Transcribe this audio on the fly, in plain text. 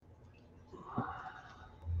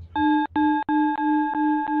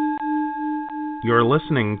You're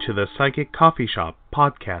listening to the Psychic Coffee Shop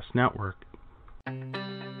Podcast Network.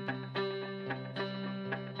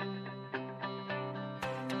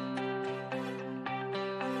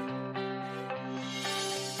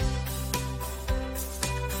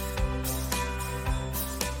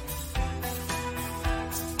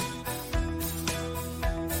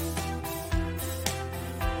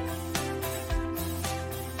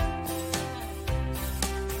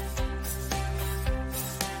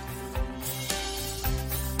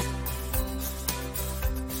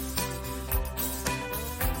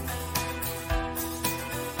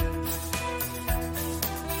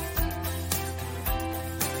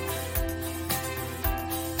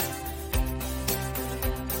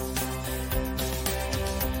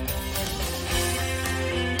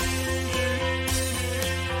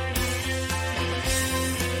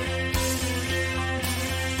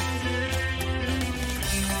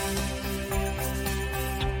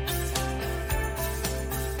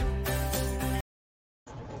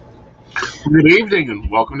 Good evening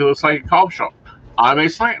and welcome to the Psychic Coffee Shop. I'm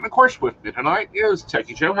Ace Knight, and of course with me tonight is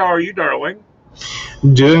Techie Joe. How are you, darling?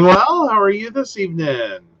 Doing well. How are you this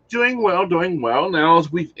evening? Doing well, doing well. Now,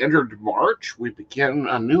 as we've entered March, we begin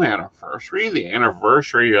a new anniversary, the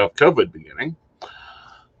anniversary of COVID beginning.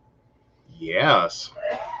 Yes.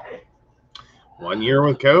 1 year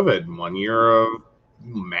with COVID, 1 year of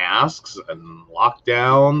masks and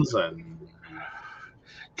lockdowns and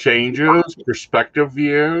changes, perspective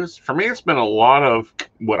views. For me, it's been a lot of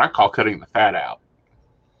what I call cutting the fat out.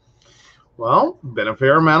 Well, been a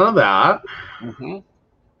fair amount of that. Mm-hmm.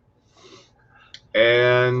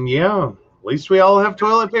 And yeah, at least we all have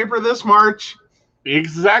toilet paper this March.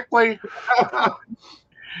 Exactly.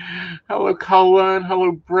 Hello, Colin.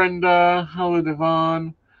 Hello, Brenda. Hello,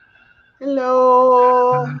 Devon.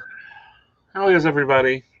 Hello. How is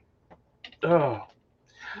everybody? Oh,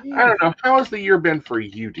 I don't know. How has the year been for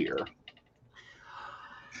you, dear?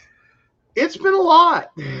 It's been a lot.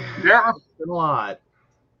 Yeah. It's been a lot.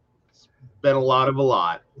 It's been a lot of a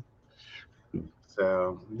lot.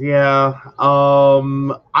 So, yeah.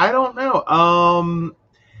 I don't know.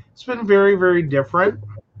 It's been very, very different.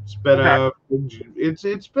 It's been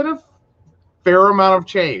it's been a fair amount of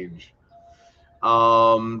change.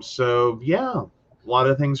 So yeah, a lot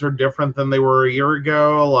of things are different than they were a year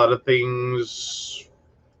ago. A lot of things.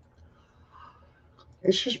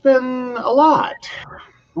 It's just been a lot.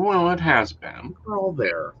 Well, it has been. We're all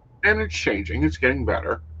there. And it's changing. It's getting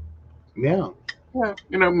better. Yeah. Yeah.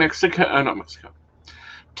 You know, not Mexico.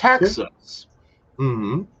 Texas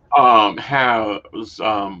has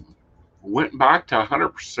went back to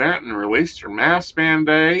 100% and released their mask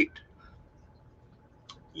mandate.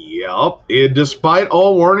 Yep. Despite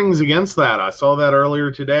all warnings against that, I saw that earlier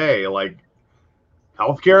today. Like,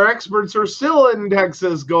 healthcare experts are still in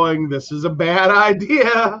Texas going, this is a bad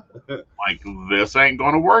idea. Like, this ain't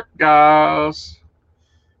going to work, guys.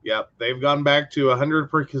 Yep. They've gone back to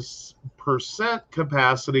 100%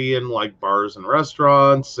 capacity in, like, bars and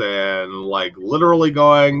restaurants and, like, literally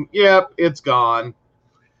going, yep, it's gone.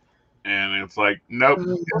 And it's like, nope,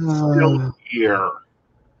 it's still here.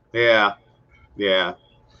 Yeah. Yeah.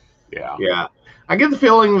 I get the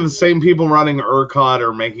feeling the same people running ERCOT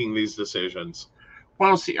are making these decisions.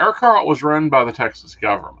 Well, see, ERCOT was run by the Texas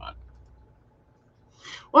government.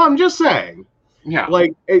 Well, I'm just saying. Yeah.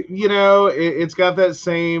 Like, it's got that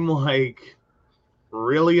same, like,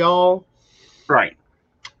 really, y'all? Right.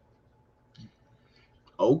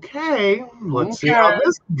 Okay, let's see how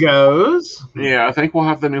this goes. Yeah, I think we'll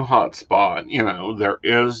have the new hot spot. You know, there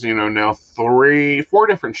is, now 4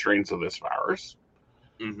 different strains of this virus.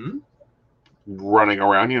 Mm-hmm. Running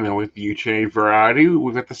around, with the UK variety,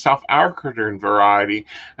 we've got the South African variety,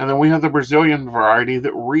 and then we have the Brazilian variety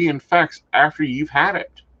that reinfects after you've had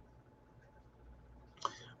it.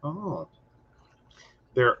 Oh,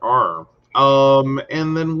 there are.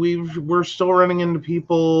 And then we're still running into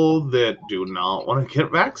people that do not want to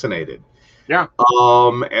get vaccinated. Yeah.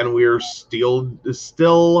 And we're still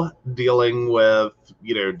dealing with,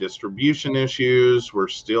 distribution issues. We're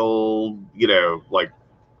still, yeah.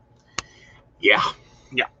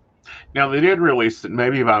 Now, they did release that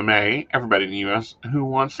maybe by May, everybody in the U.S. who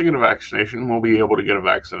wants to get a vaccination will be able to get a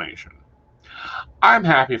vaccination. I'm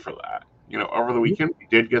happy for that. Over the weekend, we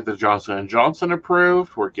did get the Johnson & Johnson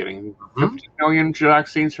approved. We're getting 50 million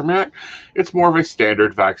vaccines from it. It's more of a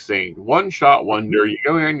standard vaccine. One shot, wonder. You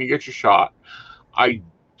go in, you get your shot. I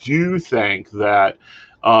do think that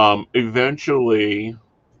eventually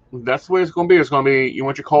that's the way it's going to be. It's going to be, you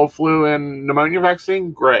want your cold, flu, and pneumonia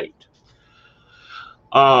vaccine? Great.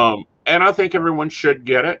 And I think everyone should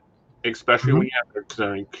get it, especially when you have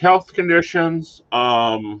health conditions.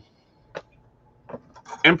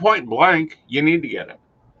 And point blank, you need to get it.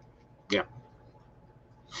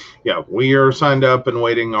 Yeah, we are signed up and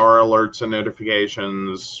waiting our alerts and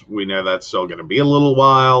notifications. We know that's still going to be a little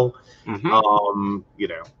while. Mm-hmm.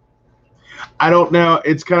 I don't know.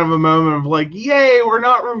 It's kind of a moment of like, yay, we're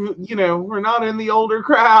not in the older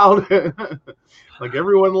crowd. Like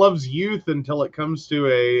everyone loves youth until it comes to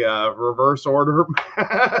a reverse order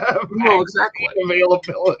Well, exactly.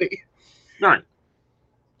 availability. Right.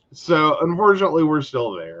 So unfortunately, we're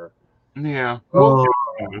still there. Yeah. Oh.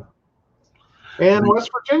 And West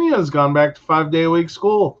Virginia has gone back to 5-day-a-week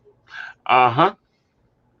school. Uh-huh.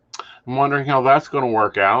 I'm wondering how that's going to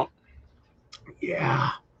work out.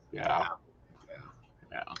 Yeah.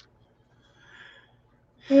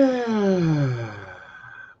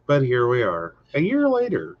 But here we are, a year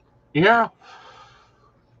later. Yeah.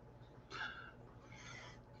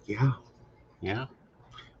 Yeah.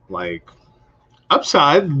 Like,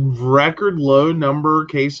 upside, record low number of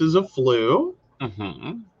cases of flu.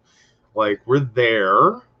 Mm-hmm. Like, we're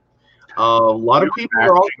there. A lot of people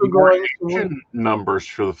are also going to numbers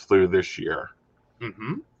for the flu this year.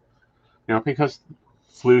 Mm-hmm. Because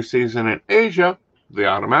flu season in Asia, they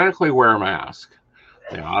automatically wear a mask.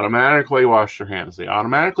 They automatically wash their hands. They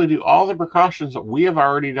automatically do all the precautions that we have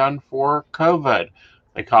already done for COVID.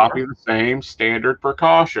 They copy the same standard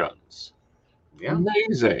precautions. Yeah.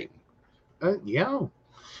 Amazing. Yeah.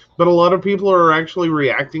 But a lot of people are actually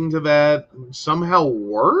reacting to that somehow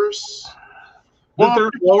worse. That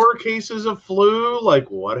there's lower cases of flu.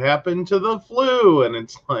 Like, what happened to the flu? And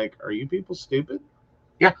it's like, are you people stupid?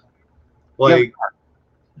 Yeah. Like,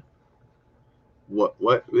 what?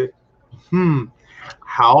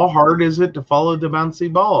 How hard is it to follow the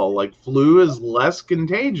bouncy ball? Like, flu is less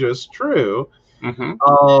contagious, true.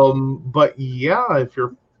 Mm-hmm. But yeah, if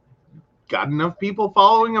you're got enough people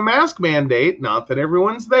following a mask mandate, not that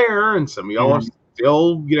everyone's there, and some of y'all are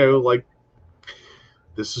still, like,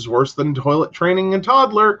 this is worse than toilet training a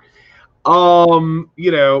toddler,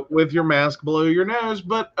 with your mask below your nose,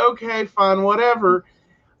 but okay, fine, whatever.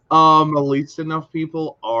 At least enough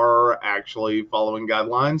people are actually following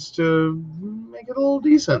guidelines to make it a little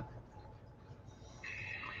decent.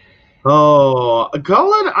 Oh,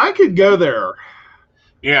 Colin, I could go there.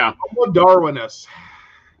 Yeah. I'm a Darwinist.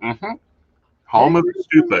 Mm-hmm. Home of the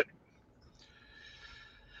stupid.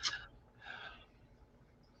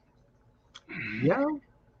 Yeah.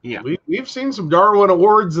 Yeah. We've seen some Darwin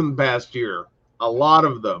Awards in the past year. A lot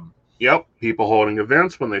of them. Yep. People holding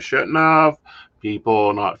events when they shouldn't have.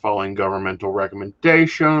 People not following governmental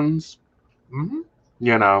recommendations.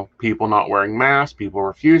 Mm-hmm. People not wearing masks. People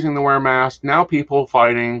refusing to wear masks. Now people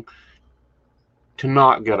fighting to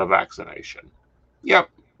not get a vaccination. Yep.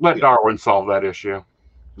 Let Darwin solve that issue.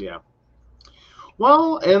 Yeah.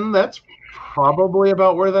 Well, and that's probably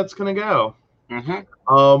about where that's going to go.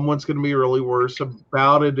 Mm-hmm. What's going to be really worse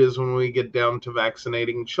about it is when we get down to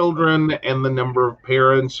vaccinating children and the number of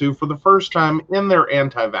parents who, for the first time in their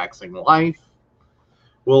anti-vaccine life,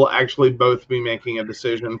 will actually both be making a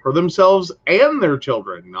decision for themselves and their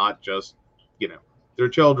children, not just, their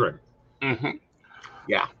children. Mm-hmm.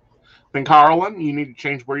 Yeah. Then, Carlin, you need to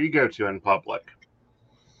change where you go to in public.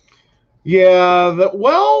 Yeah, there's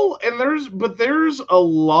a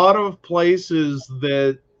lot of places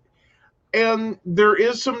that, and there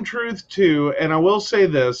is some truth too, and I will say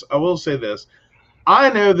this,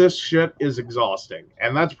 I know this shit is exhausting,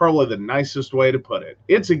 and that's probably the nicest way to put it.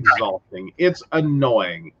 It's exhausting. It's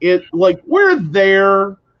annoying. We're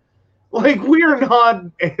there. Like, we're not,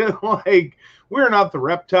 we're not the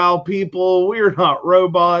reptile people. We're not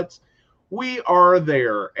robots. We are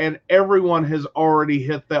there, and everyone has already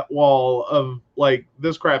hit that wall of,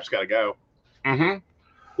 this crap's got to go. Mm-hmm.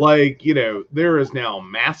 There is now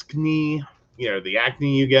maskne, the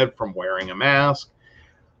acne you get from wearing a mask.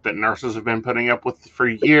 That nurses have been putting up with for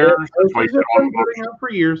years.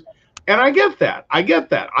 And I get that.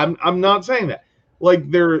 I'm not saying that.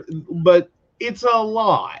 But it's a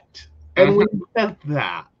lot. And we get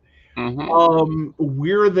that. Mm-hmm.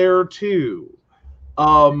 We're there too.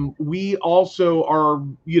 We also are,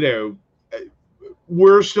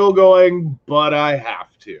 we're still going, but I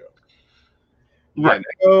have to. Right.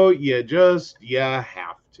 You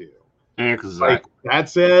have to. Exactly.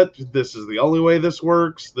 That's it. This is the only way this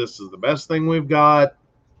works. This is the best thing we've got.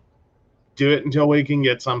 Do it until we can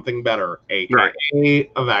get something better,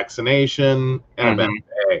 aka a vaccination and a better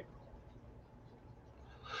day.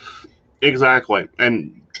 Exactly.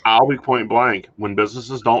 And I'll be point blank. When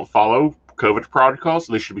businesses don't follow COVID protocols,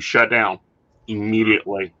 they should be shut down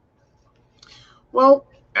immediately. Well,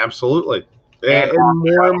 absolutely. And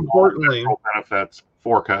more importantly, benefits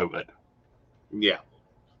for COVID. Yeah.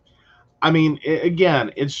 I mean,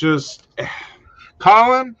 again, it's just.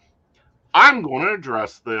 Colin, I'm going to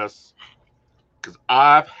address this because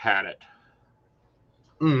I've had it.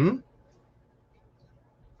 Mm-hmm.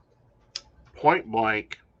 Point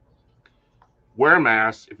blank. Wear a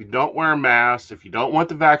mask. If you don't wear a mask, if you don't want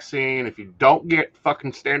the vaccine, if you don't get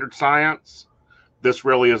fucking standard science, this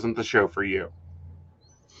really isn't the show for you.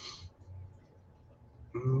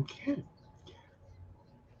 Okay.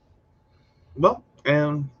 Well,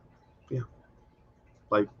 and yeah,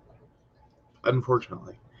 like,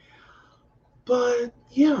 unfortunately. But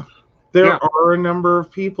yeah, there are a number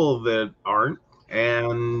of people that aren't,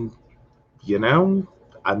 and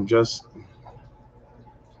I'm just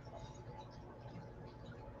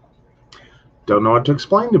don't know what to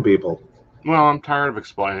explain to people. Well, I'm tired of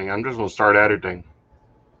explaining. I'm just going to start editing.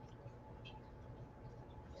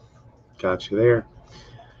 Got you there.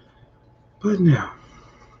 But no.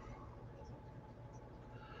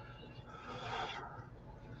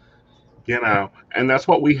 And that's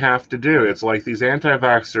what we have to do. It's like these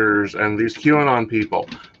anti-vaxxers and these QAnon people.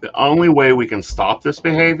 The only way we can stop this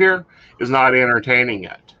behavior is not entertaining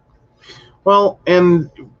it. Well, and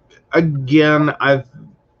again, I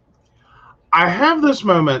have this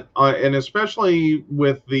moment, and especially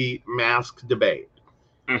with the mask debate.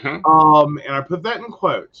 Mm-hmm. And I put that in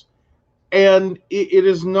quotes. And it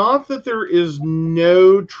is not that there is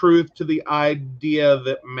no truth to the idea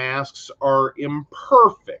that masks are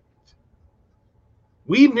imperfect.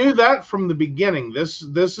 We knew that from the beginning. This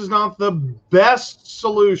is not the best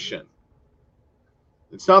solution.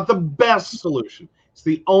 It's not the best solution. It's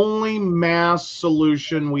the only mass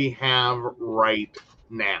solution we have right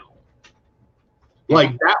now.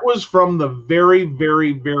 Like, that was from the very,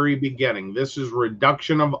 very, very beginning. This is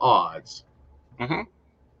reduction of odds. Mm-hmm.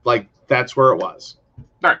 Like, that's where it was.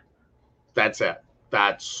 All right. That's it.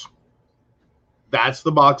 That's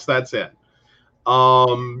the box that's in.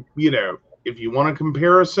 If you want a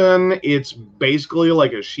comparison, it's basically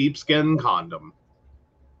like a sheepskin condom.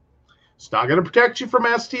 It's not going to protect you from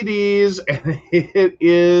STDs, and it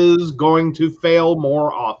is going to fail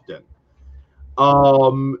more often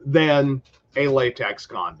than a latex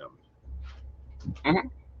condom. Mm-hmm.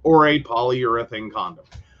 Or a polyurethane condom.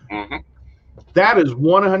 Mm-hmm. That is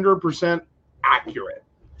 100% accurate.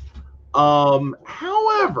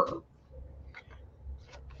 However,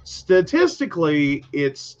 statistically,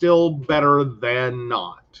 it's still better than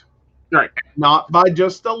not. Right. Not by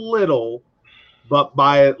just a little, but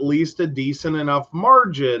by at least a decent enough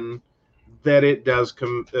margin that it does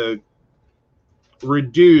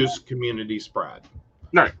reduce community spread.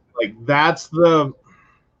 Right. Like, that's the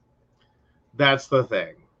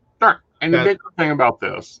thing. Right. And the big thing about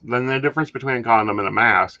this, then the difference between a condom and a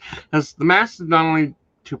mask, is the mask is not only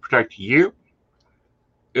to protect you,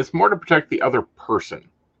 it's more to protect the other person.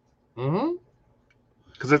 Mm-hmm.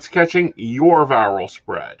 Because it's catching your viral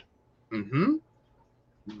spread. Mm-hmm.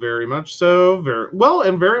 Very much so. Very well,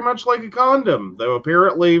 and very much like a condom. Though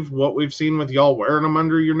apparently what we've seen with y'all wearing them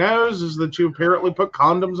under your nose is that you apparently put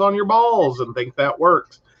condoms on your balls and think that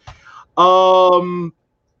works.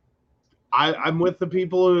 I'm with the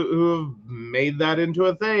people who have made that into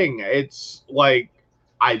a thing. It's like,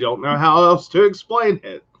 I don't know how else to explain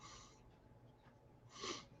it.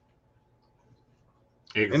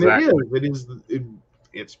 Exactly. And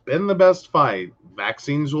it's been the best fight.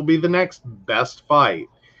 Vaccines will be the next best fight.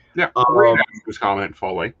 Yeah. This comment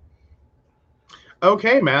fully.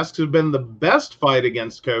 Okay, masks have been the best fight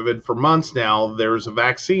against COVID for months now. There's a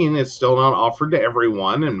vaccine. It's still not offered to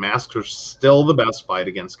everyone, and masks are still the best fight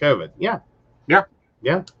against COVID. Yeah. Yeah.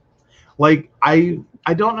 Yeah. Like, I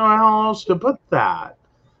don't know how else to put that.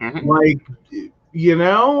 Mm-hmm. Like,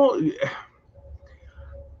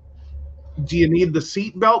 do you need the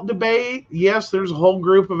seatbelt debate? Yes, there's a whole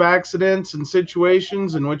group of accidents and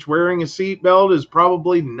situations in which wearing a seatbelt is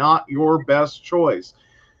probably not your best choice.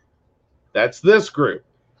 That's this group.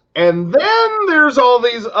 And then there's all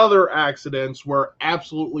these other accidents where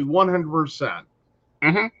absolutely 100%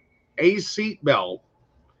 mm-hmm. a seatbelt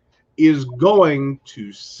is going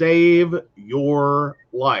to save your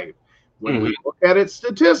life. When mm-hmm. we look at it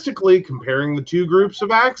statistically, comparing the two groups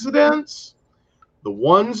of accidents, the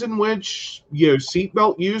ones in which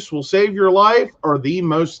seatbelt use will save your life are the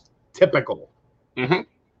most typical. Mm-hmm.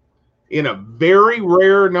 In a very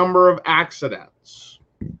rare number of accidents,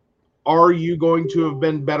 are you going to have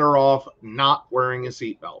been better off not wearing a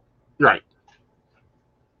seatbelt? Right.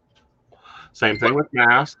 Same thing with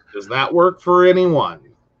masks. Does that work for anyone?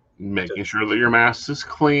 Making sure that your mask is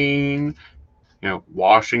clean,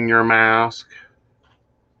 washing your mask.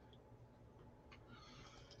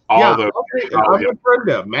 I'm with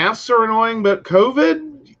Brenda. Masks are annoying, but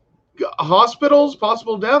COVID, hospitals,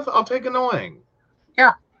 possible death, I'll take annoying.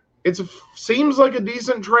 Yeah. Seems like a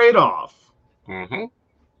decent trade-off. Mm-hmm.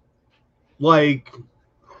 Like,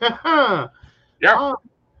 Yeah.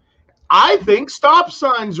 I think stop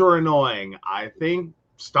signs are annoying. I think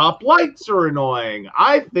stoplights are annoying.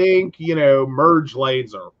 I think, merge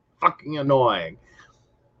lanes are fucking annoying.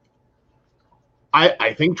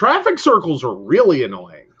 I think traffic circles are really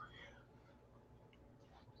annoying.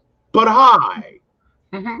 But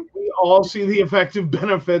we all see the effective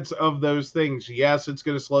benefits of those things. Yes, it's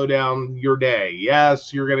going to slow down your day.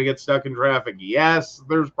 Yes, you're going to get stuck in traffic. Yes,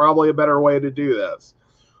 there's probably a better way to do this.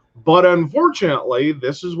 But unfortunately,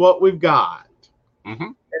 this is what we've got. Mm-hmm.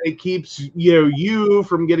 And it keeps you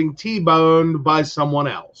from getting T-boned by someone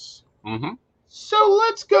else. Mm-hmm. So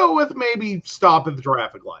let's go with maybe stop at the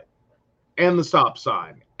traffic light and the stop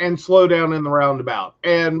sign and slow down in the roundabout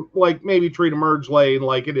and like maybe treat a merge lane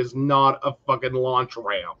like it is not a fucking launch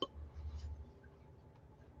ramp.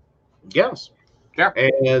 Yes. Yeah.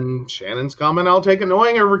 And Shannon's comment, I'll take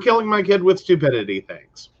annoying over killing my kid with stupidity.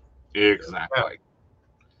 Thanks. Exactly.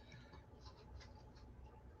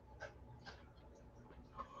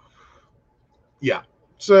 Yeah.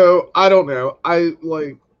 So I don't know. I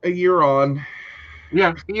like a year on.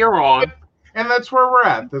 Yeah, you're on. And that's where we're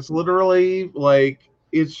at. That's literally like,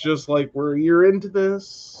 it's just like we're a year into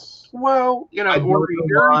this. Well, we're a know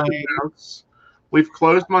year why. into this. We've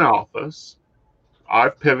closed my office.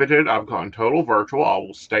 I've pivoted. I've gone total virtual. I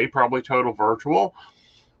will stay probably total virtual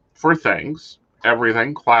for things,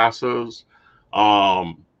 everything, classes,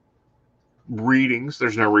 readings.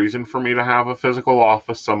 There's no reason for me to have a physical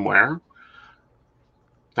office somewhere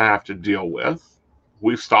to have to deal with.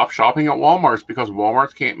 We've stopped shopping at Walmart's because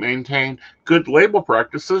Walmart's can't maintain good label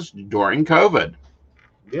practices during COVID.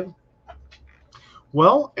 Yeah.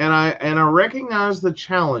 Well, and I recognize the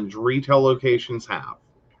challenge retail locations have.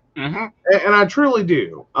 Mm-hmm. And I truly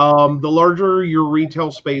do. The larger your retail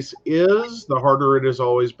space is, the harder it has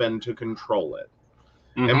always been to control it.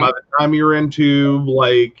 Mm-hmm. And by the time you're into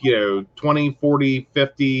 20, 40,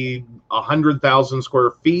 50, 100,000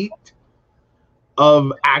 square feet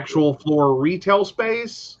of actual floor retail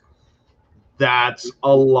space, that's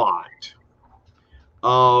a lot.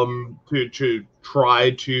 To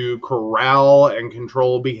try to corral and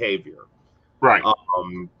control behavior. Right.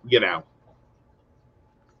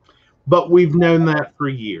 But we've known that for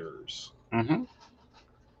years. Mm-hmm.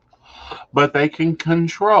 But they can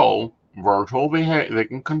control virtual behavior. They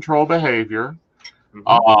can control behavior.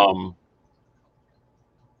 Mm-hmm.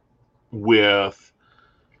 With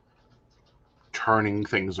turning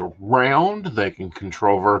things around. They can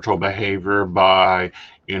control virtual behavior by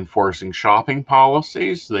enforcing shopping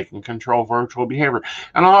policies. They can control virtual behavior.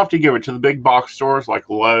 And I'll have to give it to the big box stores like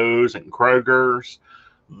Lowe's and Kroger's.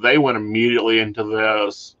 They went immediately into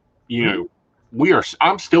this.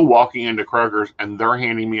 I'm still walking into Kroger's and they're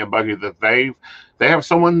handing me a buggy that they have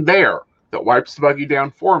someone there that wipes the buggy down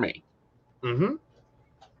for me. Mm-hmm.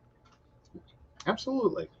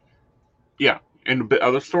 Absolutely. Yeah. And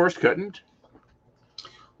other stores couldn't.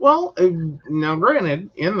 Well, now granted,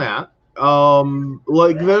 in that,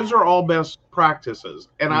 those are all best practices.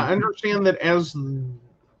 And I understand that as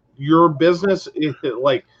your business is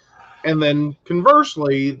and then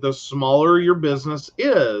conversely, the smaller your business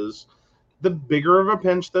is, the bigger of a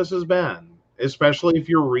pinch this has been, especially if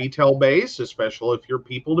you're retail based, especially if you're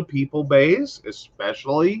people to people based,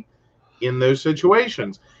 especially in those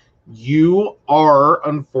situations. You are,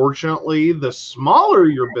 unfortunately, the smaller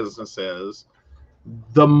your business is,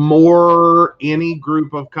 the more any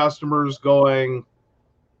group of customers going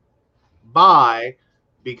by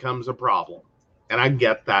becomes a problem. And I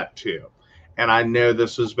get that too. And I know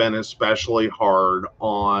this has been especially hard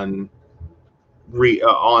on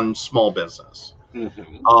small business.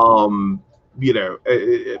 Mm-hmm.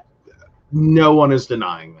 No one is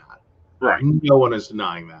denying that. Right. No one is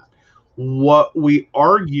denying that. What we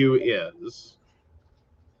argue is,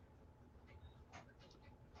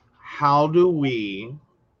 how do we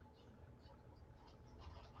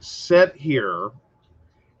sit here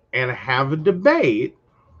and have a debate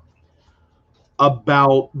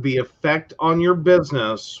about the effect on your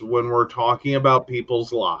business when we're talking about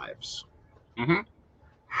people's lives? Mm-hmm.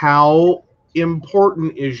 How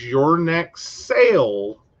important is your next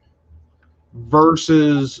sale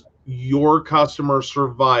versus your customer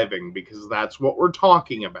surviving? Because that's what we're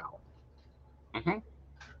talking about. Mm-hmm.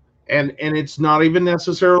 And it's not even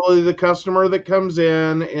necessarily the customer that comes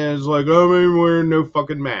in is like, oh, I'm wearing no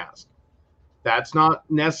fucking mask. That's not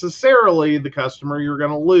necessarily the customer you're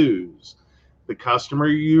going to lose. The customer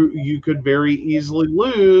you could very easily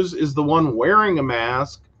lose is the one wearing a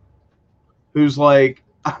mask who's like,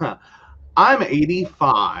 I'm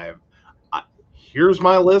 85. Here's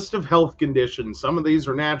my list of health conditions. Some of these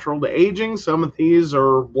are natural to aging. Some of these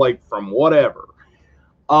are like from whatever.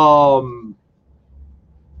 I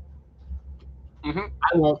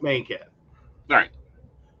won't make it. All right.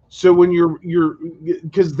 So when you're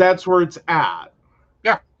because that's where it's at.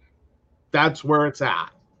 Yeah. That's where it's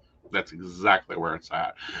at. That's exactly where it's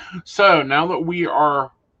at. So now that we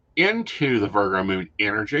are into the Virgo moon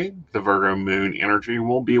energy, the Virgo moon energy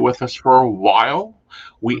will be with us for a while.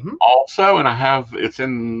 We also, and I have, it's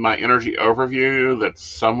in my energy overview that's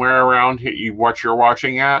somewhere around here, what you're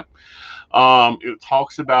watching at. It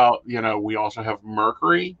talks about, we also have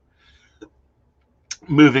Mercury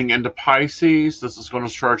moving into Pisces. This is going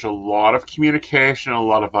to charge a lot of communication, a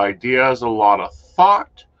lot of ideas, a lot of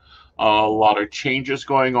thought, a lot of changes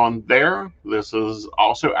going on there. This is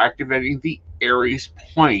also activating the Aries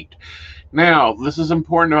point. Now, this is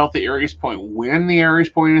important about the Aries point. When the Aries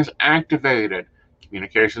point is activated,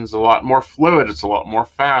 communication is a lot more fluid, it's a lot more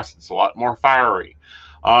fast, it's a lot more fiery,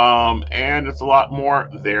 and it's a lot more,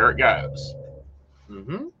 there it goes.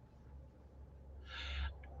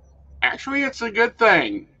 Actually, it's a good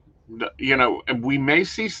thing. We may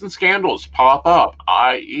see some scandals pop up,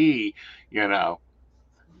 i.e.,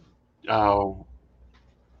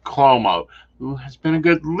 Cuomo, who has been a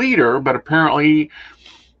good leader, but apparently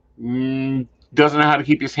doesn't know how to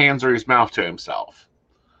keep his hands or his mouth to himself.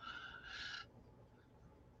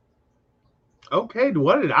 Okay,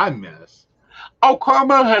 what did I miss? Oh,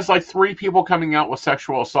 Cuomo has like 3 people coming out with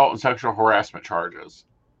sexual assault and sexual harassment charges.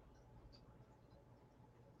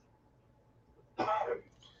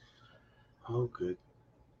 Oh, good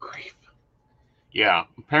grief. Yeah,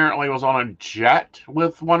 apparently was on a jet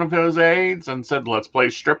with one of his aides and said, let's play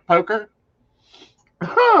strip poker.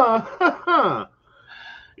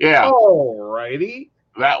 Yeah. Alrighty.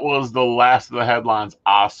 That was the last of the headlines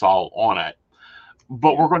I saw on it.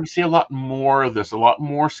 But we're going to see a lot more of this, a lot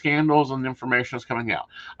more scandals and information is coming out.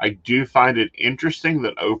 I do find it interesting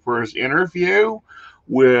that Oprah's interview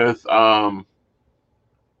with are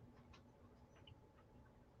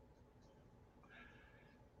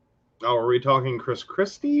we talking Chris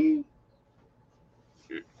Christie?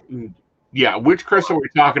 Yeah, which Chris are we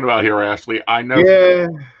talking about here, Ashley? I know. Yeah.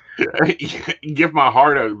 Give my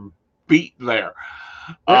heart a beat there.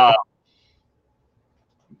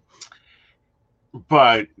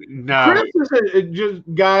 But no.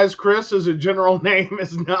 Chris as a general name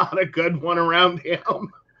is not a good one around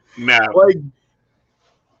him. No. Like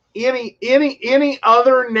any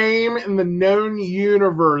other name in the known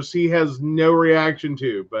universe, he has no reaction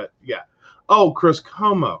to. But yeah. Oh, Chris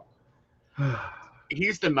Cuomo.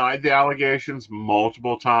 He's denied the allegations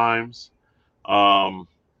multiple times. The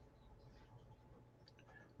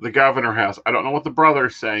governor has. I don't know what the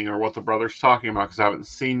brother's saying or what the brother's talking about because I haven't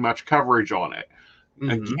seen much coverage on it.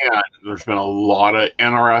 Again, there's been a lot of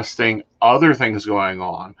interesting other things going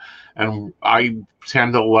on, and I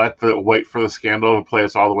tend to wait for the scandal to play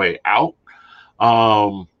us all the way out.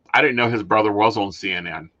 I didn't know his brother was on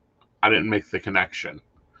CNN. I didn't make the connection.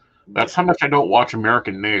 That's how much I don't watch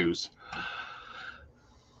American news.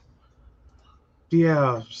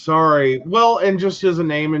 Yeah, sorry. Well, and just as a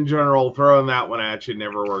name in general, throwing that one at you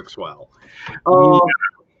never works well.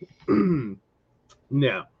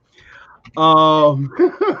 No.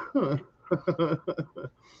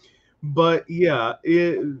 But yeah,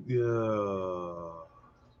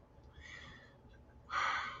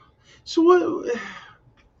 so what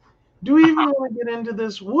do we even want to get into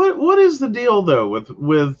this? What is the deal though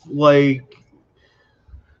with like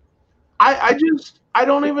I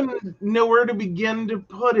don't even know where to begin to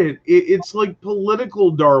put it. It's like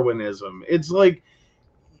political Darwinism. It's like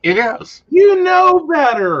it is. You know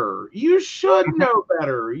better. You should know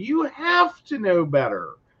better. You have to know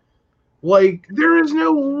better. Like, there is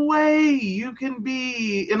no way you can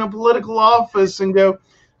be in a political office and go,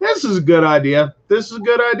 this is a good idea. This is a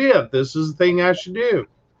good idea. This is the thing I should do.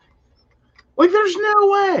 Like, there's no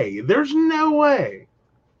way. There's no way.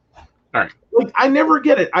 All right. Like, I never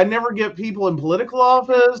get it. I never get people in political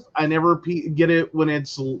office. I never get it when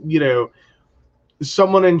it's,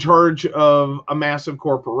 someone in charge of a massive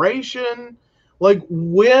corporation. Like,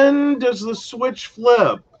 when does the switch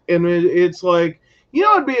flip? And it's like,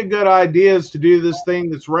 it'd be a good idea is to do this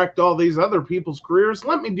thing that's wrecked all these other people's careers.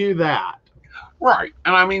 Let me do that. Right.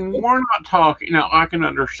 And I mean, we're not talking, I can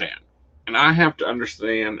understand. And I have to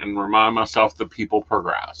understand and remind myself that people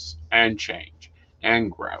progress and change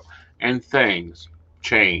and grow and things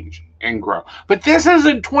change and grow. But this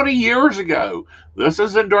isn't 20 years ago. This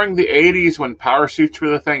isn't during the 80s when power suits were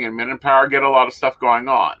the thing and men in power get a lot of stuff going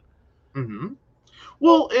on.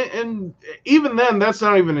 Well, and even then, that's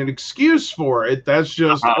not even an excuse for it. That's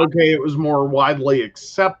just okay. It was more widely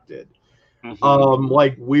accepted.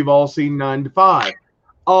 Like we've all seen 9 to 5.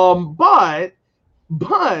 But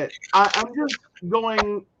I'm just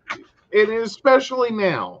going, and especially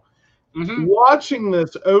now, watching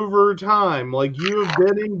this over time. Like you have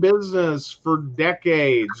been in business for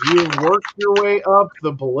decades. You have worked your way up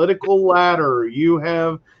the political ladder. You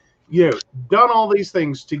have, done all these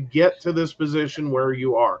things to get to this position where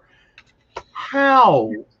you are. How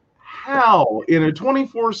in a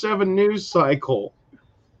 24/7 news cycle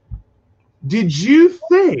did you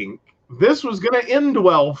think this was going to end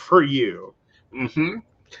well for you?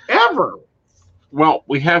 Ever? Well,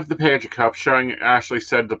 we have the Page of Cups showing. Ashley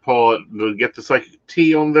said to pull it to get the Psychic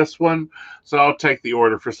Tea on this one, so I'll take the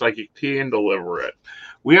order for Psychic Tea and deliver it.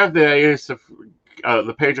 We have the Ace of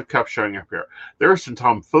the Page of Cups showing up here. There's some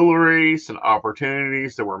tomfoolery, some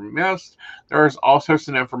opportunities that were missed. There's also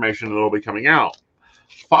some information that will be coming out,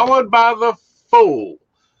 followed by the Fool.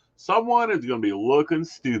 Someone is going to be looking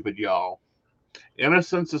stupid, y'all.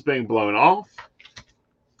 Innocence is being blown off.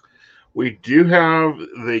 We do have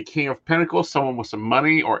the King of Pentacles. Someone with some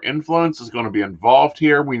money or influence is going to be involved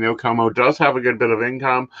here. We know Como does have a good bit of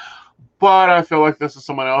income, but I feel like this is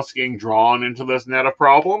someone else getting drawn into this net of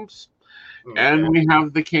problems. And we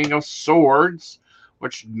have the King of Swords,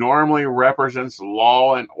 which normally represents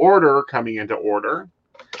law and order coming into order.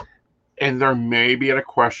 And there may be a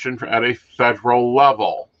question at a federal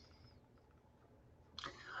level.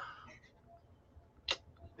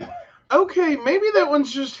 Okay, maybe that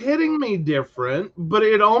one's just hitting me different, but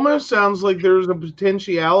it almost sounds like there's a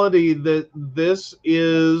potentiality that this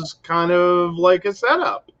is kind of like a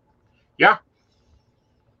setup. Yeah.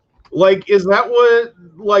 Like, is that what,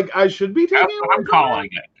 like, I should be taking? That's what I'm calling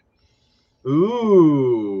it.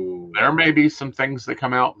 Ooh. There may be some things that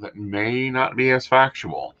come out that may not be as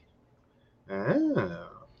factual. Oh.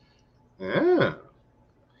 Yeah.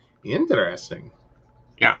 Interesting.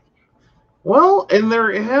 Yeah. Well, and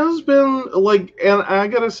there has been, like, and I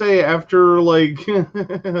gotta say, after, like,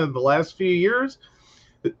 the last few years,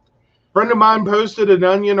 a friend of mine posted an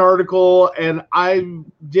Onion article, and I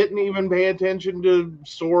didn't even pay attention to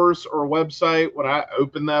source or website when I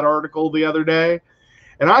opened that article the other day.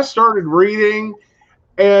 And I started reading,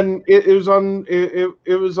 and it was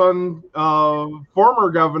on former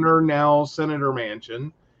governor, now Senator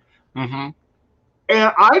Manchin.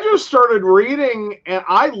 And I just started reading, and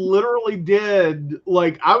I literally did,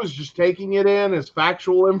 like, I was just taking it in as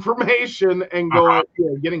factual information and going,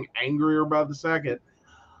 getting angrier by the second.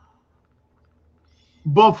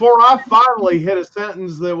 Before I finally hit a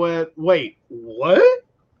sentence that went, wait, what?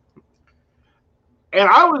 And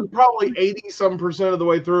I was probably 80-some% of the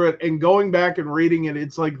way through it, and going back and reading it,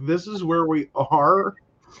 it's like, this is where we are.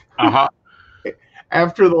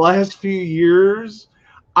 After the last few years,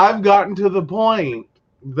 I've gotten to the point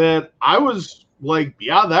that I was like,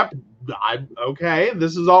 okay,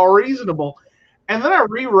 this is all reasonable. And then I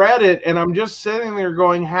reread it, and I'm just sitting there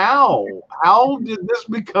going, how did this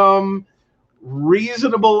become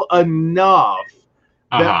reasonable enough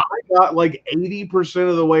that I got like 80%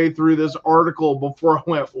 of the way through this article before I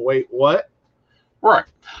went, wait, what? Right.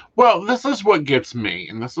 Well, this is what gets me,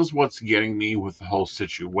 and this is what's getting me with the whole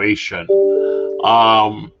situation.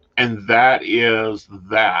 And that is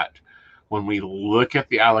that when we look at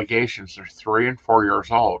the allegations, they're 3 and 4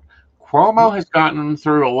 years old. Cuomo has gotten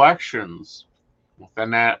through elections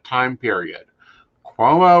within that time period.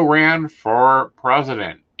 Cuomo ran for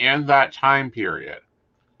president in that time period.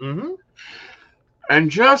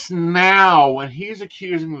 And just now, when he's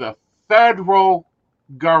accusing the federal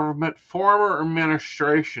government, former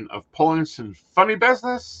administration, of pulling some funny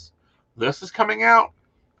business, this is coming out.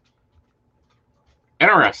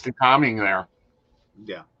 Interesting timing there.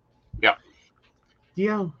 Yeah.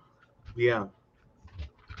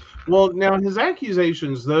 Well, now his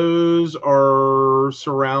accusations, those are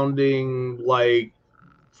surrounding, like,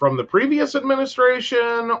 from the previous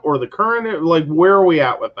administration or the current, like, where are we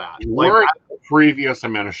at with that? We're at the previous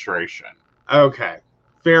administration. Okay,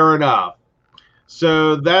 fair enough.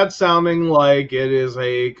 So that's sounding like it is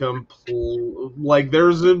a complete, like,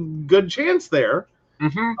 there's a good chance there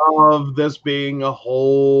of this being a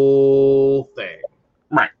whole thing.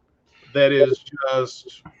 Right. That is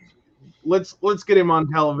just, let's get him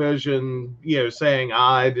on television, saying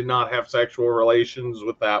I did not have sexual relations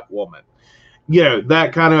with that woman.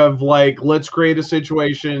 That kind of, like, let's create a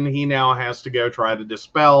situation he now has to go try to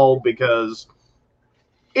dispel because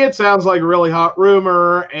it sounds like a really hot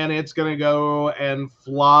rumor and it's going to go and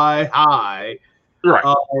fly high. Right.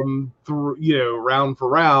 Through, round for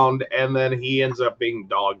round, and then he ends up being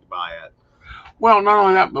dogged by it. Well, not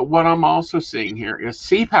only that, but what I'm also seeing here is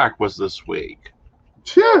CPAC was this week.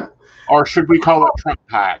 Yeah. Or should we call it Trump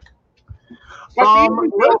Pack?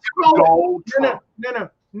 Let's call it,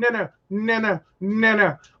 no.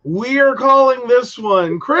 We are calling this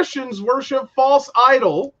one Christians Worship False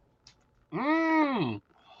Idol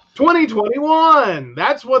 2021.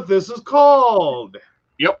 That's what this is called.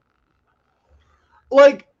 Yep.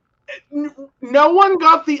 Like, no one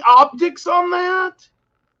got the optics on that?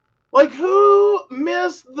 Like, who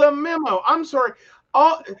missed the memo? I'm sorry.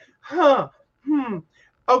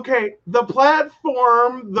 Okay, the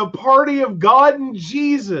platform, the Party of God and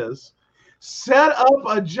Jesus, set up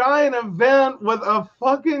a giant event with a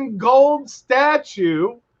fucking gold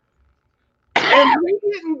statue, and we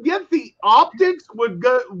didn't get the optics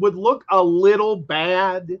would look a little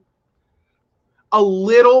bad. A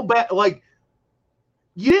little bad. Like,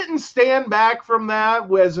 you didn't stand back from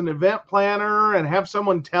that as an event planner and have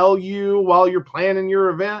someone tell you while you're planning your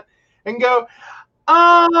event and go,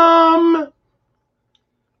 well,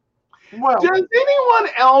 does anyone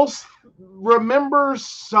else remember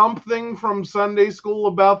something from Sunday school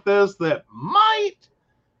about this that might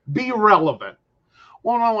be relevant?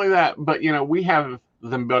 Well, not only that, but, we have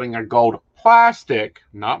them building a gold plastic,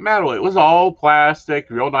 not metal. It was all plastic,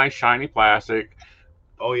 real nice, shiny plastic.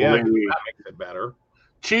 Oh, yeah, that makes it better.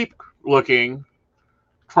 Cheap-looking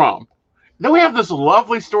Trump. Then we have this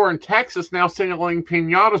lovely store in Texas now selling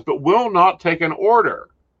piñatas, but will not take an order.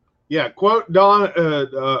 Yeah, quote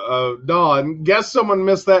Dawn, guess someone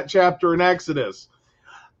missed that chapter in Exodus.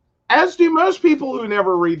 As do most people who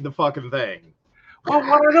never read the fucking thing. Well,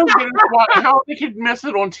 what I don't get is how they could miss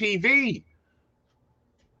it on TV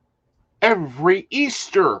every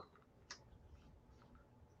Easter.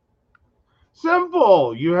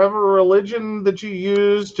 Simple. You have a religion that you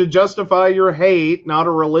use to justify your hate, not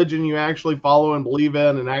a religion you actually follow and believe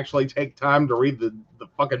in and actually take time to read the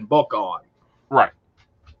fucking book on. Right.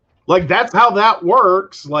 Like, that's how that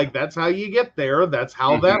works. Like, that's how you get there. That's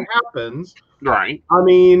how that happens. Right. I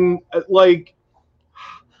mean, like,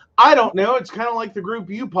 I don't know. It's kind of like the group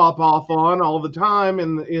you pop off on all the time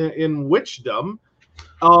in witchdom.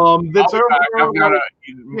 That's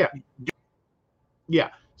yeah.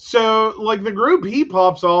 So, like, the group he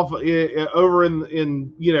pops off over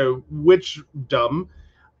in witchdom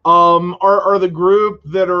are the group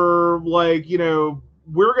that are like,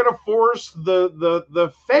 we're going to force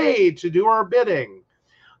the Fae to do our bidding.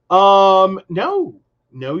 No,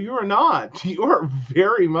 you are not. You are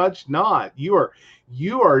very much not. You are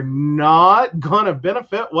not going to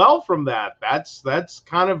benefit well from that. That's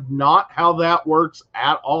kind of not how that works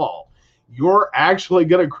at all. You're actually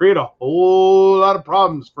going to create a whole lot of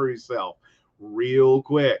problems for yourself real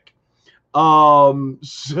quick.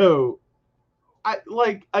 So I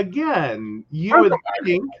again, you would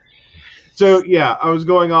think. So yeah, I was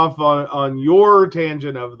going off on your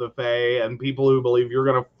tangent of the Fae and people who believe you're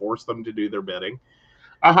going to force them to do their bidding.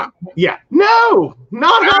 Yeah. No,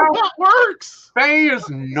 not how that works. Fae is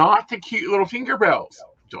not the cute little Tinkerbells.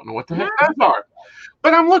 Don't know what the heck those are.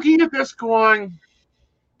 But I'm looking at this going,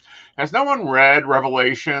 has no one read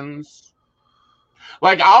Revelations?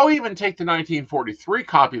 Like, I'll even take the 1943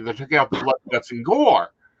 copy that took out the blood, guts, and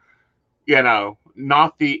gore.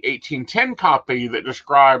 Not the 1810 copy that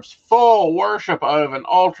describes full worship of an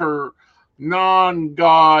altar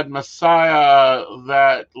non-God Messiah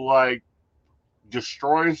that, like,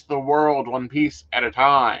 destroys the world one piece at a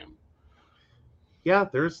time. Yeah,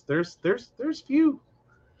 there's few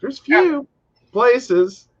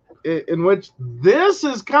places in which this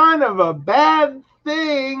is kind of a bad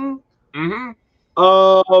thing. Mm-hmm.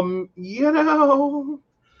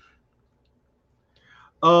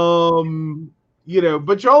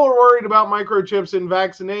 But y'all are worried about microchips and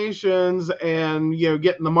vaccinations and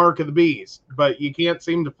getting the mark of the beast, but you can't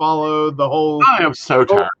seem to follow the whole. I am so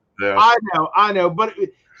tired of this. I know, but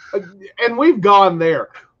and we've gone there.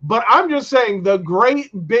 But I'm just saying the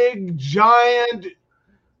great big giant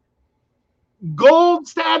gold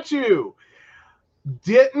statue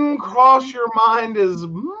didn't cross your mind as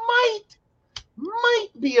might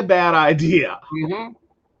be a bad idea. Mm-hmm.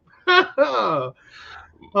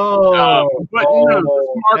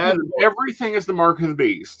 Everything is the mark of the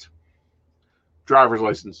beast. Driver's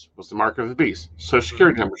license was the mark of the beast. Social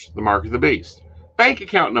security numbers, the mark of the beast. Bank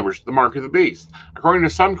account numbers, the mark of the beast. According to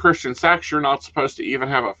some Christian sects, you're not supposed to even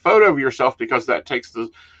have a photo of yourself because that takes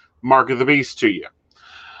the mark of the beast to you.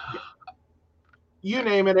 You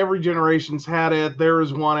name it, every generation's had it. There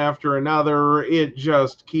is one after another. It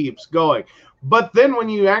just keeps going. But then when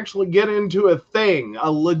you actually get into a thing,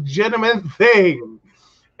 a legitimate thing,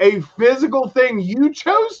 a physical thing you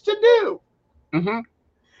chose to do,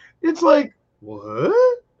 it's like,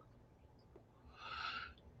 What?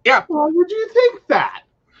 Yeah. Why would you think that?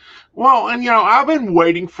 Well, and I've been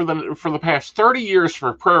waiting for the past 30 years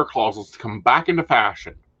for prayer clauses to come back into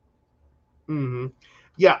fashion. Mm-hmm.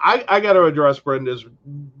 Yeah, I got to address Brenda's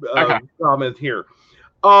comment here.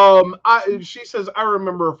 She says, I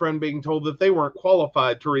remember a friend being told that they weren't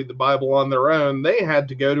qualified to read the Bible on their own. They had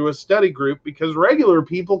to go to a study group because regular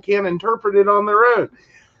people can't interpret it on their own.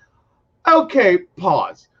 Okay,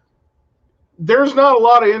 pause. There's not a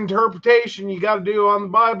lot of interpretation you got to do on the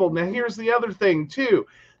Bible. Now, here's the other thing, too.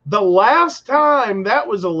 The last time that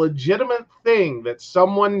was a legitimate thing that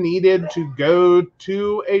someone needed to go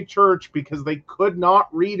to a church because they could not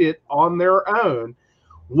read it on their own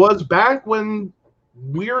was back when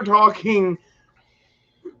we're talking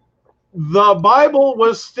the Bible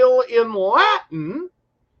was still in Latin.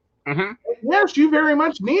 Mm-hmm. Yes, you very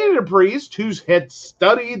much needed a priest who had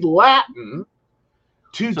studied Latin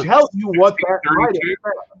to tell you what that might have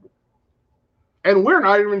said. And we're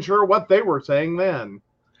not even sure what they were saying then.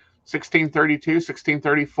 1632,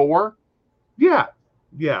 1634? Yeah.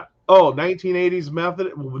 Oh, 1980s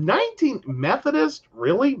Methodist. Methodist?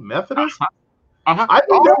 Really? Methodist? Uh-huh. I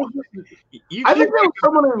think that was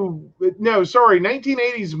someone who. No, sorry.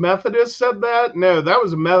 1980s Methodist said that. No, that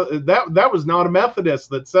was that was not a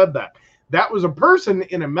Methodist that said that. That was a person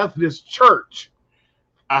in a Methodist church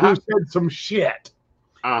who said some shit.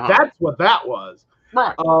 That's what that was.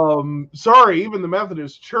 Right. Sorry, even the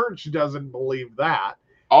Methodist Church doesn't believe that.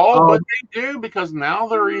 Oh, but they do, because now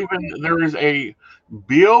there is a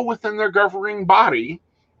bill within their governing body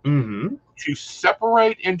to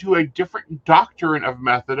separate into a different doctrine of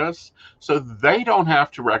Methodists so they don't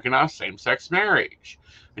have to recognize same-sex marriage.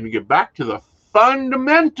 And you get back to the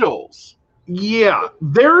fundamentals. Yeah,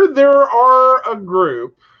 there are a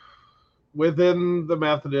group within the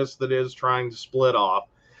Methodists that is trying to split off.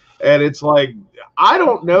 And it's like, I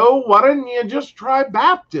don't know. Why don't you just try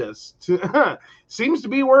Baptist? Seems to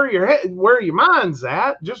be where your mind's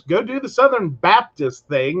at. Just go do the Southern Baptist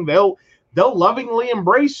thing. They'll lovingly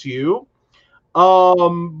embrace you.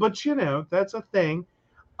 But that's a thing.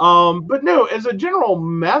 But no, as a general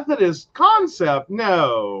Methodist concept,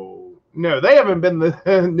 no, they haven't been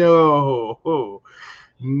no.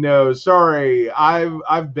 Sorry,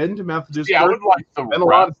 I've been to Methodist. Yeah, I would like to spend a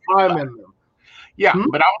lot of time in them. Yeah,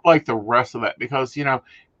 but I would like the rest of that because,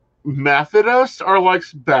 Methodists are like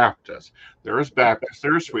Baptists. There's Baptists,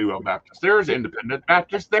 there's Free Will Baptists, there's Independent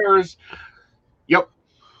Baptists, there's... Yep.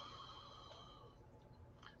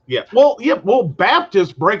 Yeah. Well,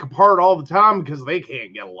 Baptists break apart all the time because they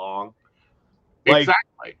can't get along.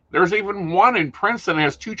 Exactly. There's even one in Princeton that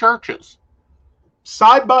has two churches.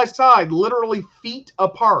 Side by side, literally feet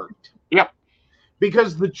apart. Yep.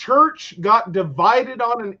 Because the church got divided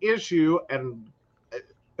on an issue, and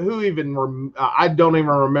I don't even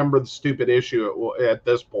remember the stupid issue at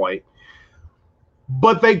this point.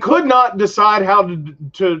 But they could not decide how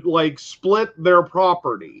to split their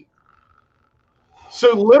property.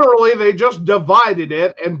 So literally they just divided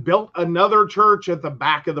it and built another church at the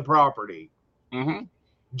back of the property. Mm-hmm.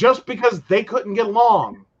 Just because they couldn't get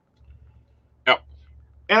along. Yep.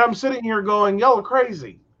 And I'm sitting here going, y'all are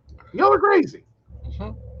crazy. Y'all are crazy.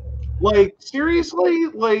 Mm-hmm. Seriously?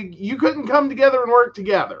 You couldn't come together and work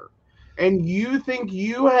together. And you think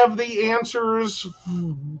you have the answers?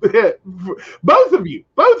 Both of you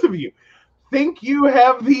think you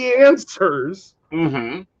have the answers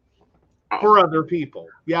for other people.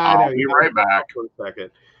 Yeah, I know. I'll be right back for a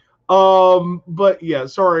second. But yeah,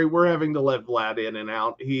 sorry, we're having to let Vlad in and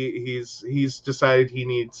out. He's decided he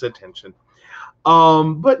needs attention.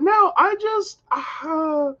 But no,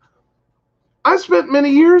 I spent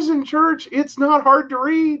many years in church. It's not hard to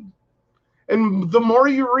read. And the more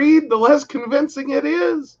you read, the less convincing it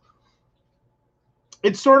is.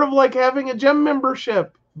 It's sort of like having a gym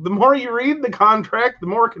membership. The more you read the contract, the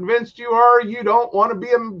more convinced you are you don't want to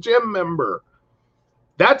be a gym member.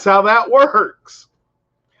 That's how that works.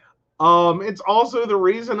 It's also the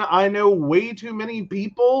reason I know way too many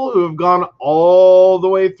people who have gone all the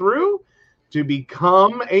way through to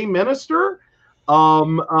become a minister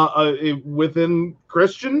within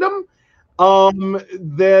Christendom,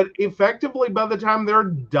 that effectively by the time they're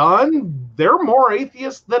done, they're more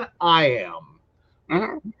atheist than I am.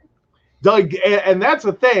 Mm-hmm. And that's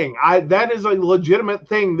a thing. That is a legitimate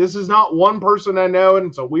thing. This is not one person I know, and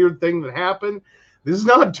it's a weird thing that happened. This is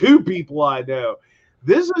not two people I know.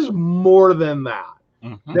 This is more than that.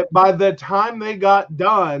 Mm-hmm. That by the time they got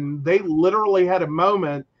done, they literally had a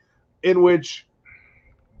moment in which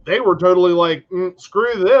they were totally like,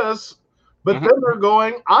 screw this. But then they're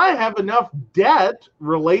going, I have enough debt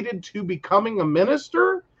related to becoming a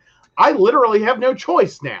minister. I literally have no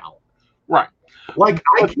choice now. Right. Like,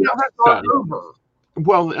 I But can't that's start done. over.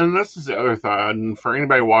 Well, and this is the other thought, and for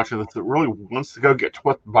anybody watching this that really wants to go get to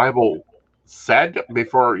what the Bible said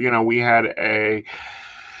before, we had a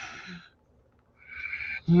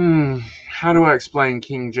how do I explain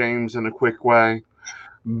King James in a quick way?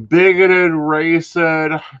 Bigoted,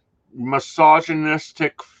 racist,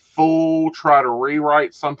 misogynistic fool try to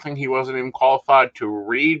rewrite something he wasn't even qualified to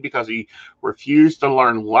read because he refused to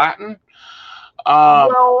learn Latin.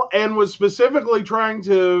 Well, and was specifically trying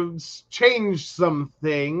to change some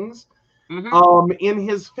things in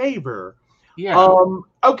his favor. Yeah.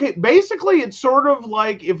 Okay, basically it's sort of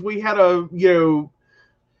like if we had a,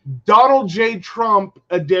 Donald J. Trump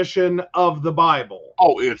edition of the Bible.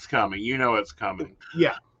 Oh, it's coming. It's coming.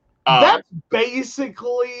 Yeah. That's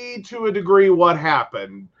basically, to a degree, what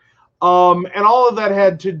happened. And all of that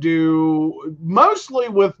had to do mostly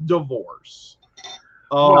with divorce.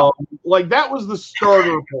 Like, that was the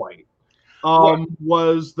starter point.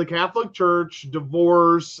 Was the Catholic Church,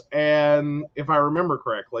 divorce, and if I remember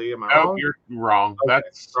correctly, am I wrong? You're wrong. Okay,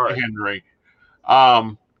 That's sorry. Henry.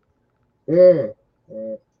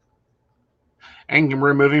 And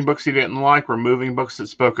removing books he didn't like, removing books that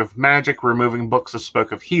spoke of magic, removing books that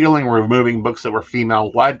spoke of healing, removing books that were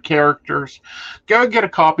female-led characters. Go get a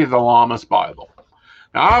copy of the Lammas Bible.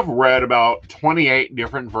 Now, I've read about 28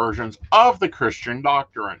 different versions of the Christian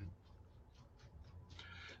doctrine.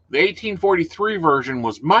 The 1843 version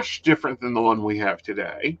was much different than the one we have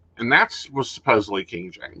today, and that was supposedly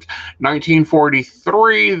King James.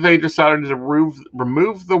 1943, they decided to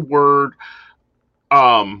remove the word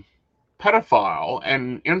pedophile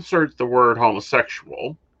and insert the word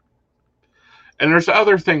homosexual. And there's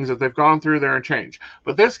other things that they've gone through there and changed.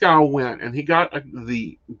 But this guy went and he got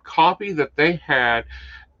the copy that they had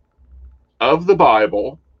of the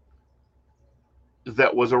Bible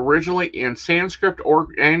that was originally in Sanskrit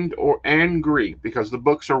and Greek, because the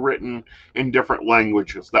books are written in different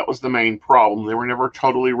languages. That was the main problem. They were never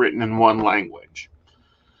totally written in one language.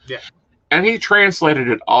 Yeah. And he translated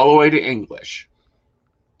it all the way to English.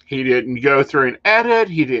 He didn't go through and edit.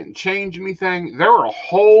 He didn't change anything. There were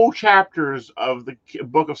whole chapters of the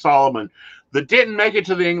Book of Solomon that didn't make it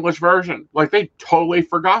to the English version. Like, they totally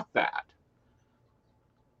forgot that.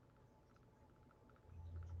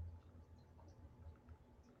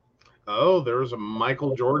 Oh, there was a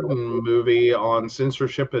Michael Jordan movie on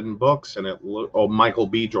censorship in books, and Michael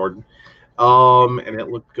B. Jordan, and it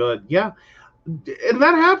looked good. Yeah, and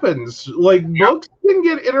that happens. Like, books can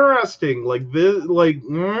get interesting. Like this,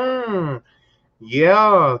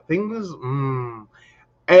 yeah, things.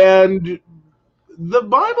 And the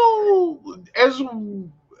Bible,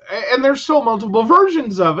 and there's still multiple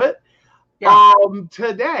versions of it. Yeah.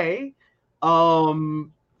 Today,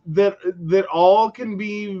 that all can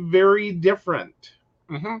be very different.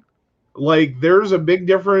 Like, there's a big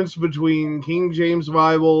difference between King James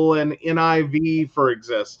Bible and NIV, for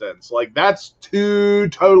existence. Like, that's two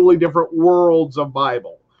totally different worlds of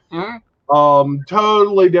Bible.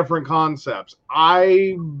 Totally different concepts.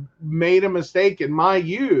 I made a mistake in my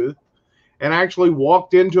youth and actually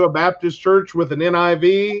walked into a Baptist church with an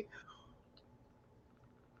NIV.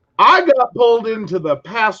 I got pulled into the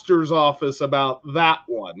pastor's office about that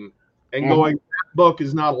one and going, that book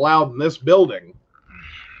is not allowed in this building.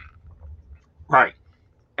 Right.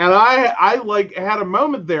 And I like had a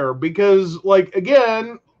moment there because, like,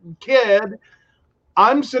 again, kid,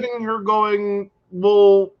 I'm sitting here going,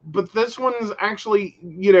 well, but this one's actually,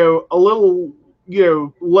 a little,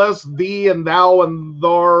 less thee and thou and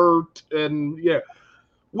thou'rt, and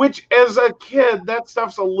which as a kid, that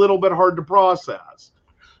stuff's a little bit hard to process.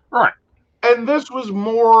 Right. And this was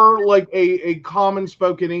more like a common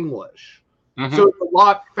spoken English. So it's a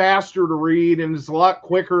lot faster to read, and it's a lot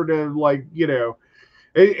quicker to, like,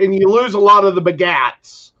 and you lose a lot of the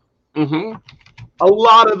begats. A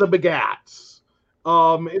lot of the begats.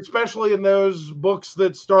 Especially in those books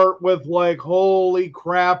that start with, like, holy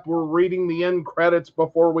crap, we're reading the end credits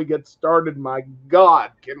before we get started. My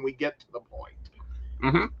God, can we get to the point?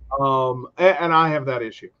 And I have that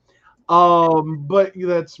issue. But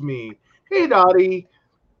that's me. Hey, Dottie.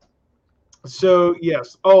 So,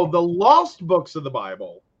 yes. Oh, the lost books of the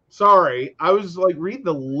Bible. Sorry, I was like, read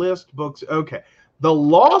the list books. Okay. The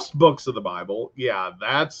lost books of the Bible. Yeah,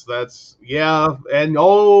 that's, yeah. And,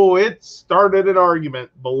 it started an argument,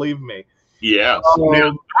 believe me. Yes.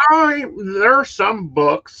 Now, there are some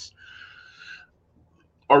books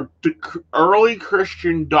or early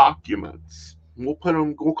Christian documents. We'll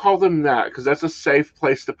call them that because that's a safe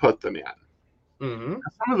place to put them in. Some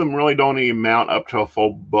of them really don't even mount up to a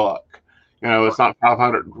full book. It's not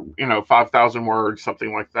 500, 5,000 words,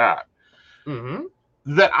 something like that. Mm-hmm.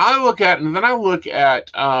 that I look at, and then I look at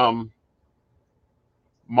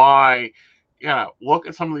my, look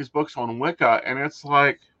at some of these books on Wicca, and it's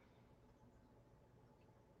like,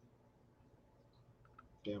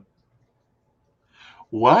 yeah,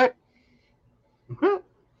 what?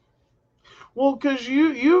 Well, because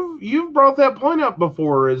you've brought that point up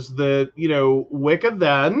before, is that Wicca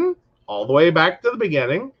then all the way back to the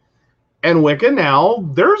beginning, and Wicca now,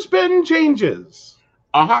 there's been changes.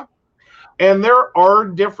 Uh-huh. And there are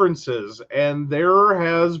differences, and there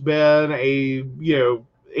has been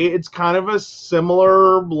it's kind of a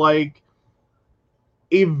similar, like,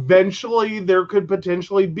 eventually there could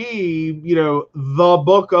potentially be, the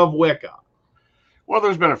Book of Wicca. Well,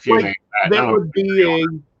 there's been a few names. That would be a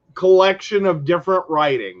collection of different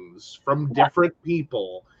writings from different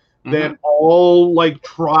people that all, like,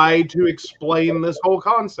 try to explain this whole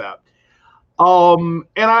concept. And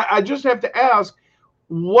I just have to ask,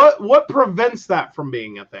 what prevents that from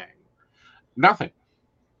being a thing? Nothing.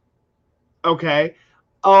 Okay.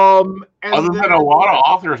 And other than a lot of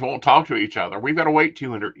authors won't talk to each other. We've got to wait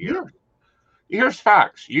 200 years. Yeah. Here's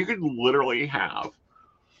facts. You could literally have,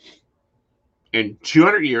 in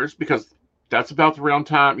 200 years, because that's about the real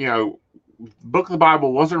time, Book of the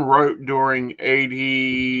Bible wasn't wrote during AD.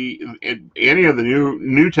 Any of the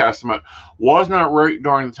New Testament was not written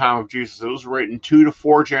during the time of Jesus. It was written 2 to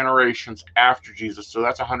 4 generations after Jesus. So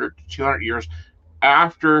that's 100 to 200 years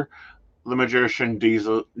after the magician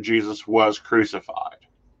Jesus was crucified.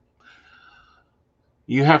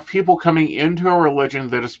 You have people coming into a religion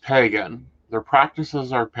that is pagan. Their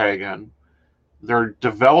practices are pagan. They're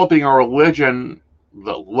developing a religion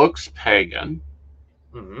that looks pagan.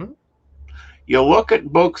 Mm-hmm. You look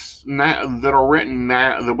at books that are written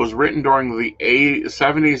now, that was written during the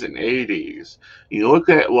 70s and 80s. You look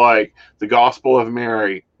at, like, the Gospel of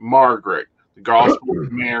Mary, Margaret, the Gospel of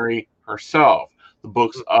Mary herself, the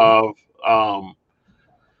books of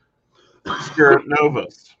Spirit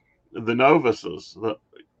Novus, the novices.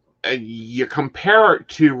 And you compare it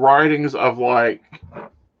to writings of, like,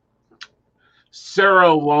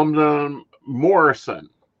 Sarah London Morrison,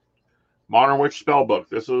 Modern Witch Spellbook.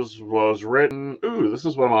 This was written. Ooh, this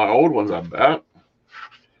is one of my old ones, I bet.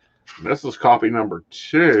 This is copy number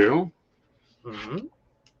 2. Mm-hmm.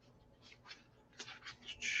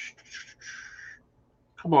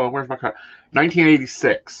 Come on, where's my copy?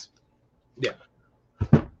 1986. Yeah.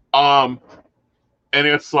 And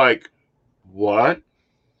it's like, what?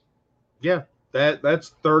 Yeah,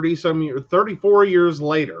 that's 34 years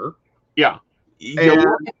later. Yeah. You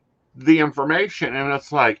look at the information, and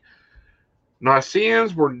it's like,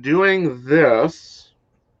 Nicaeans were doing this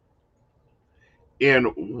in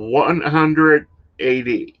 100 AD.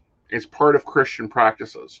 It's part of Christian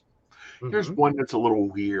practices. Mm-hmm. Here's one that's a little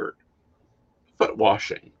weird. Foot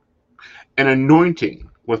washing and anointing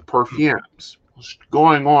with perfumes was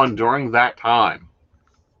going on during that time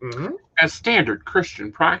as standard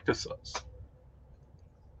Christian practices.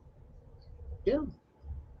 Yeah.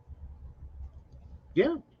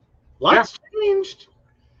 Yeah. Lots changed.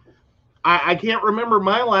 I can't remember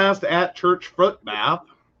my last at-church foot bath.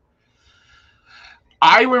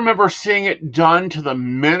 I remember seeing it done to the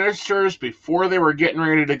ministers before they were getting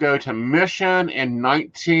ready to go to mission in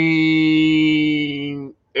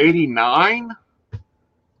 1989.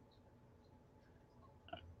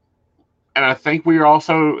 And I think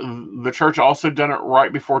the church also done it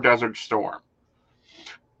right before Desert Storm.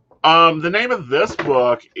 The name of this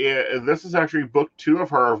book, this is actually book 2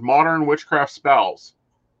 of her, of Modern Witchcraft Spells.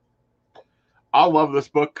 I love this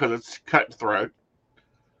book because it's cutthroat.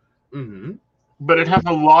 Mm-hmm. But it has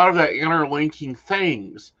a lot of that interlinking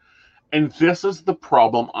things. And this is the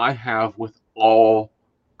problem I have with all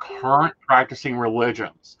current practicing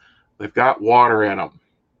religions. They've got water in them.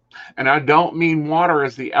 And I don't mean water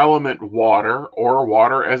as the element water, or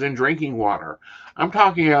water as in drinking water. I'm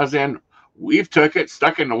talking as in, we've took it,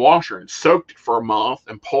 stuck it in the washer, and soaked it for a month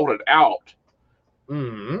and pulled it out.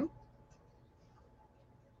 Mm-hmm.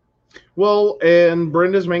 Well, and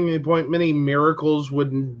Brenda's making the point, many miracles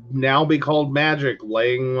would now be called magic,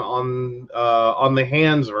 laying on the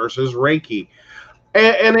hands versus Reiki.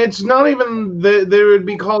 And it's not even that they would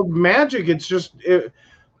be called magic. It's just,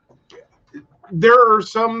 there are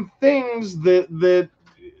some things that,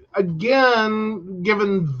 again,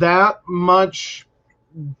 given that much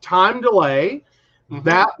time delay,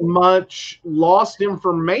 that much lost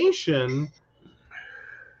information,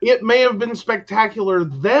 it may have been spectacular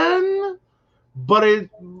then, but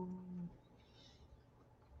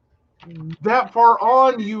that far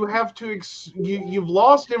on, you have to you've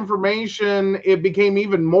lost information. It became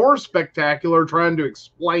even more spectacular trying to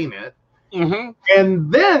explain it. Mm-hmm.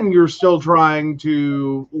 And then you're still trying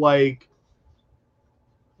to like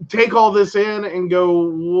take all this in and go,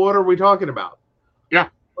 what are we talking about? Yeah.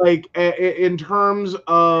 Like in terms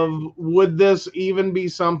of, would this even be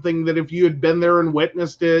something that if you had been there and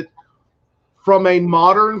witnessed it from a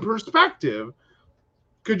modern perspective,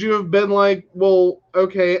 could you have been like, well,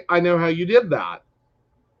 okay, I know how you did that.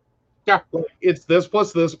 Yeah. Like, it's this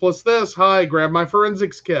plus this plus this. Hi, grab my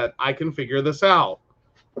forensics kit. I can figure this out.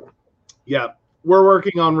 Yeah, we're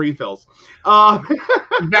working on refills.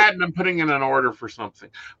 That and I'm putting in an order for something.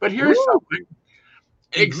 But here's something.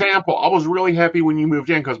 Example, I was really happy when you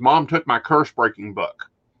moved in because Mom took my curse breaking book.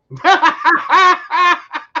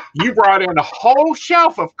 You brought in a whole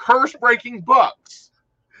shelf of curse breaking books.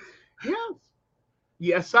 Yes.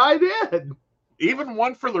 Yes, I did. Even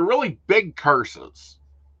one for the really big curses.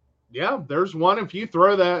 Yeah, there's one. If you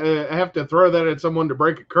throw that, have to throw that at someone to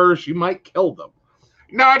break a curse, you might kill them.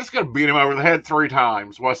 No, I just got to beat him over the head 3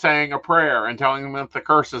 times while saying a prayer and telling him that the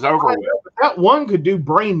curse is over with. That one could do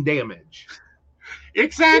brain damage.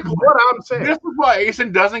 Exactly. That's what I'm saying. This is why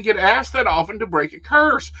Asen doesn't get asked that often to break a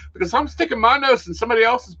curse. Because I'm sticking my nose in somebody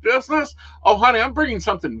else's business. Oh, honey, I'm bringing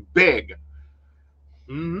something big.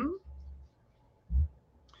 Mm-hmm.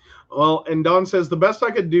 Well, and Don says, the best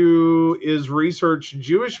I could do is research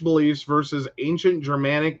Jewish beliefs versus ancient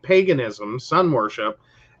Germanic paganism, sun worship.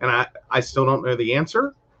 And I still don't know the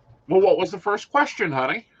answer. Well, what was the first question,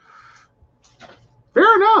 honey?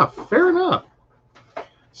 Fair enough. Fair enough.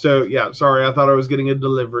 So, yeah, sorry. I thought I was getting a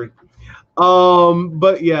delivery.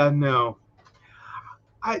 But, yeah, no.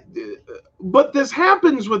 But this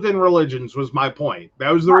happens within religions was my point.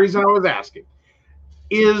 That was the reason I was asking.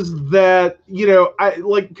 Is that, you know,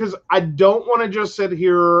 because I don't want to just sit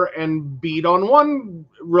here and beat on one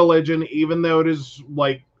religion, even though it is,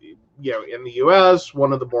 like, you know, in the U.S.,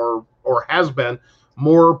 one of the more, or has been,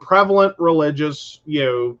 more prevalent religious, you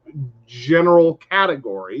know, general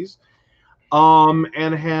categories,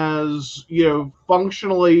 and has, you know,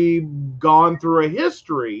 functionally gone through a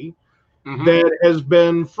history that has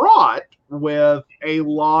been fraught with a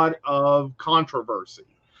lot of controversy.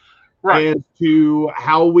 Right. As to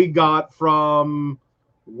how we got from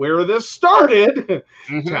where this started to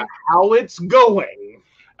how it's going.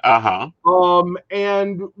 And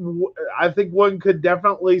I think one could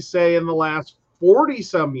definitely say in the last 40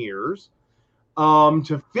 some years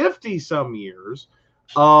to 50 some years,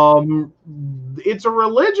 it's a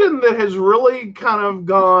religion that has really kind of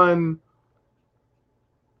gone,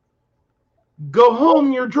 go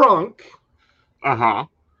home, you're drunk.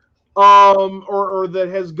 Or that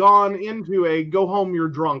has gone into a go home, you're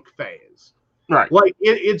drunk phase. Right. Like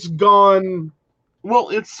it's gone. Well,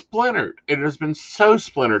 it's splintered. It has been so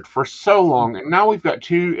splintered for so long, and now we've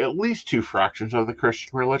got at least two fractions of the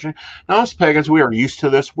Christian religion. Now, as pagans, we are used to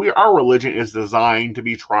this. Our religion is designed to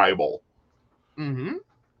be tribal. Mm-hmm.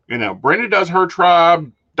 You know, Brenda does her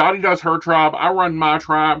tribe, Dottie does her tribe, I run my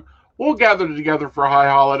tribe. We'll gather together for high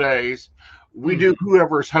holidays. We do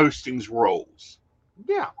whoever's hosting's roles.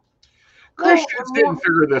 Yeah. Christians didn't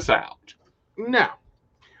figure this out. No.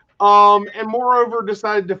 And moreover,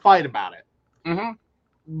 decided to fight about it.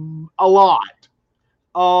 A lot.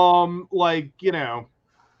 Like, you know,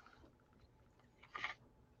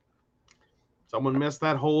 someone missed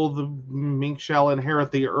that whole the mink shall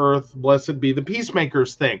inherit the earth, blessed be the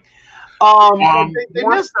peacemakers thing.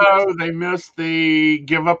 They missed the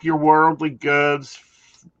give up your worldly goods.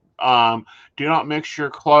 Do not mix your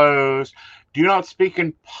clothes. Do not speak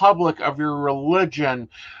in public of your religion.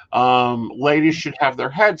 Ladies should have their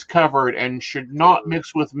heads covered and should not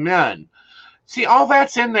mix with men. See, all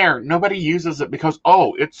that's in there. Nobody uses it because,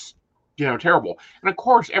 it's, you know, terrible. And of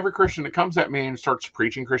course, every Christian that comes at me and starts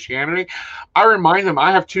preaching Christianity, I remind them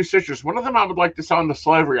I have 2 sisters. One of them I would like to sell into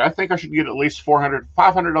slavery. I think I should get at least $400,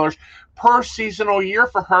 $500 per seasonal year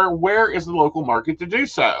for her. Where is the local market to do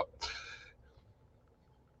so?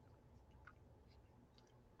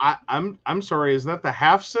 I'm sorry, is that the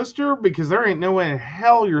half sister? Because there ain't no way in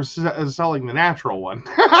hell you're selling the natural one.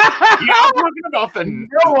 Yeah, I'm talking about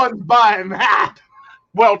no one's buying that.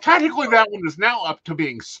 Well, technically that one is now up to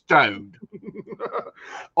being stoned.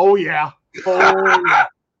 Oh yeah. Oh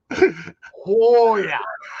yeah.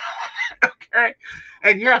 Okay.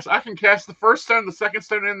 And yes, I can cast the first stone, the second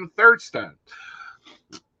stone, and the third stone.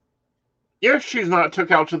 If she's not took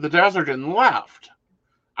out to the desert and left.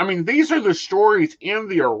 I mean, these are the stories in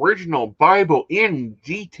the original Bible in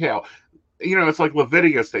detail. You know, it's like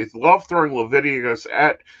Leviticus. They love throwing Leviticus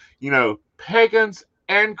at, you know, pagans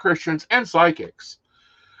and Christians and psychics.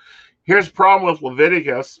 Here's the problem with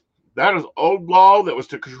Leviticus. That is old law that was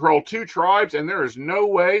to control 2 tribes, and there is no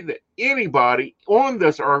way that anybody on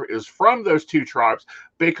this earth is from those 2 tribes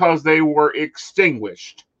because they were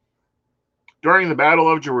extinguished during the Battle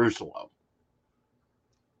of Jerusalem.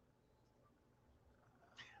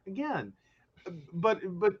 Again, but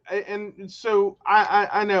and so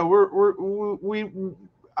I know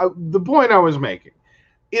the point I was making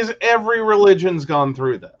is every religion's gone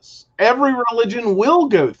through this. Every religion will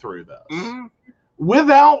go through this. Mm-hmm.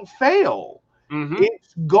 Without fail. Mm-hmm.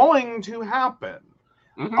 It's going to happen.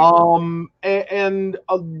 Mm-hmm. And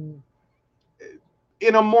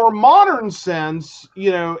in a more modern sense,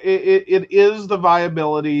 it is the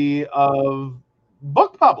viability of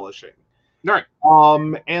book publishing. Right.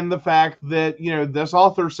 And the fact that, this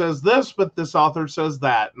author says this, but this author says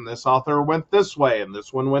that, and this author went this way, and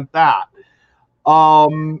this one went that.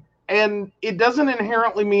 And it doesn't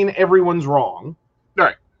inherently mean everyone's wrong.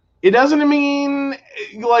 Right. It doesn't mean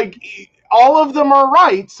like all of them are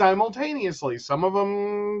right simultaneously. Some of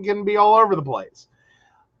them can be all over the place.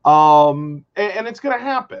 And it's going to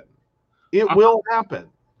happen. It will happen.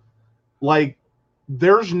 Like,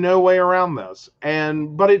 there's no way around this.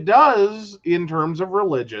 But it does, in terms of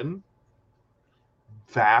religion,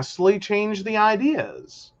 vastly change the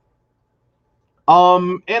ideas.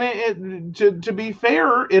 And to be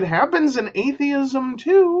fair, it happens in atheism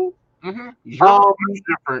too. Mm-hmm.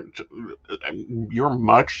 You're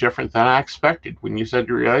much different than I expected. When you said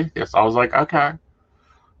you're atheist, I was like, okay.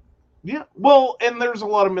 Yeah. Well, and there's a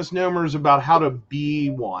lot of misnomers about how to be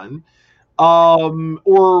one,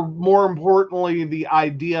 or more importantly, the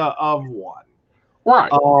idea of one.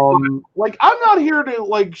 Right. Like, I'm not here to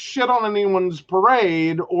like shit on anyone's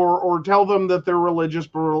parade or tell them that their religious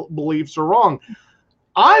beliefs are wrong.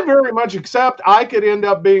 I very much accept I could end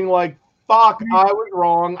up being like, fuck, I was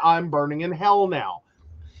wrong. I'm burning in hell now.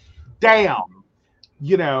 Damn.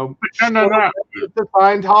 No. The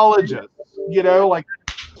Scientologists, like,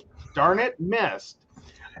 darn it, missed.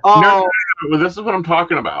 No, this is what I'm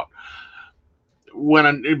talking about.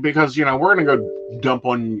 Because, we're going to go dump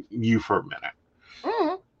on you for a minute.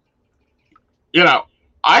 Mm-hmm.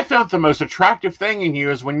 I felt the most attractive thing in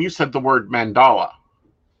you is when you said the word mandala.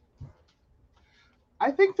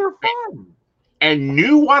 I think they're fun. And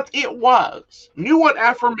knew what it was, knew what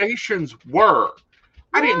affirmations were.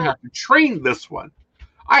 I didn't have to train this one.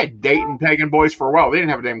 I had dating pagan boys for a while. They didn't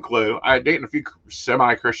have a damn clue. I had dating a few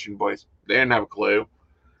semi-Christian boys. They didn't have a clue.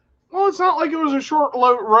 Well, it's not like it was a short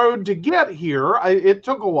road to get here. It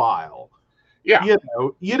took a while. Yeah.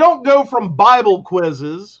 You don't go from Bible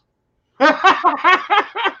quizzes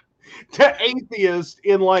to atheist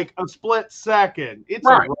in like a split second. It's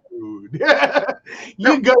right. A road.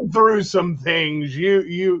 You go through some things.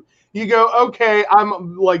 You go, okay,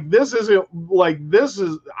 I'm like, this isn't like, this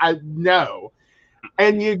is, I know.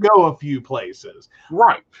 And you go a few places.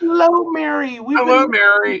 Right. Hello, Mary. Hello,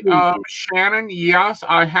 Mary. Shannon, yes,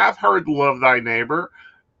 I have heard Love Thy Neighbor.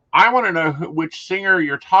 I want to know which singer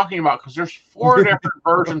you're talking about, because there's 4 different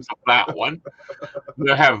versions of that one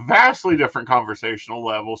that have vastly different conversational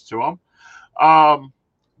levels to them.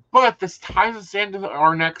 But this ties us into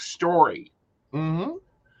our next story. Mm-hmm.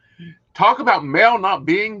 Talk about mail not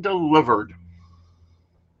being delivered.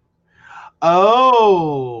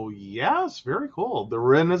 Oh, yes. Very cool. The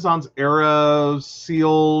Renaissance era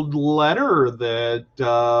sealed letter that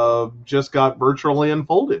just got virtually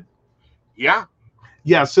unfolded. Yeah.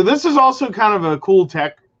 Yeah. So this is also kind of a cool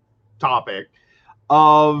tech topic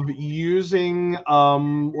of using,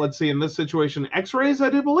 let's see, in this situation, X-rays, I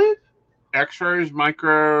do believe. X-rays,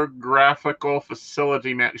 micrographical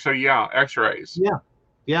facility. So yeah, X-rays.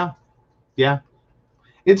 Yeah.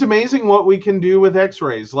 It's amazing what we can do with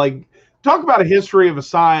X-rays. Like, talk about a history of a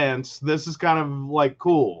science. This is kind of like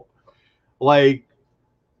cool. Like,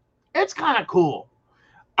 it's kind of cool.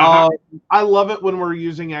 I love it when we're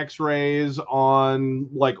using X-rays on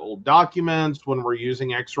like old documents, when we're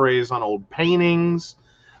using X-rays on old paintings.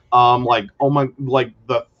 Like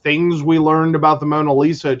the things we learned about the Mona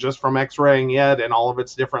Lisa just from X-raying it and all of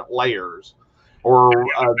its different layers. Or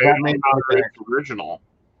that may not be original.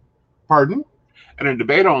 Pardon? And a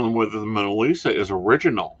debate on whether the Mona Lisa is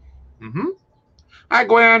original. Mm-hmm. Hi,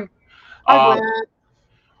 Gwen. Hi, Gwen.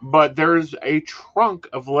 But there's a trunk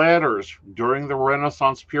of letters during the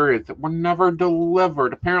Renaissance period that were never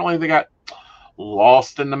delivered. Apparently, they got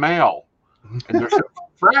lost in the mail. And they're so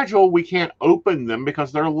fragile, we can't open them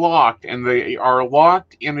because they're locked. And they are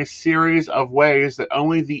locked in a series of ways that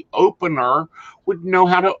only the opener would know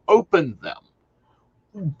how to open them.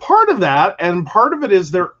 Part of that, and part of it is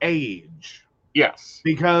their age. Yes.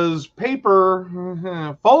 Because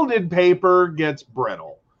paper, folded paper gets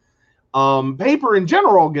brittle. Paper in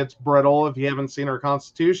general gets brittle. If you haven't seen our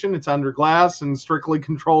Constitution, it's under glass and strictly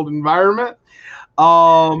controlled environment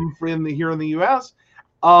here in the U.S.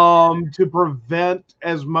 To prevent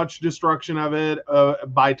as much destruction of it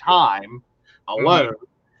by time alone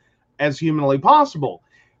as humanly possible.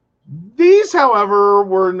 These, however,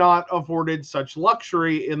 were not afforded such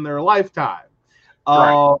luxury in their lifetime.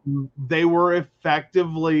 Right. They were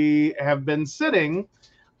effectively have been sitting,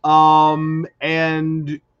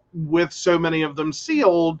 and with so many of them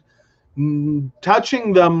sealed,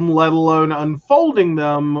 touching them, let alone unfolding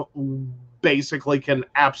them, basically can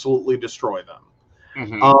absolutely destroy them.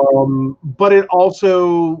 But it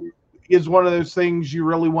also is one of those things you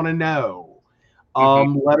really want to know.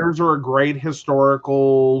 Letters are a great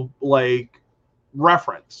historical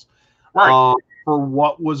reference for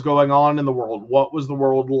what was going on in the world. What was the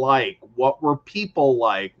world like? What were people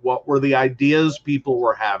like? What were the ideas people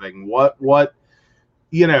were having? What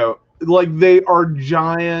they are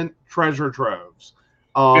giant treasure troves.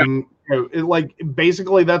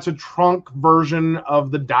 Basically that's a trunk version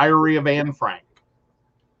of the Diary of Anne Frank,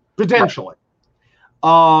 potentially.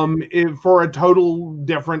 For a total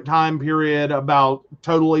different time period, about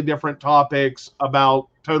totally different topics, about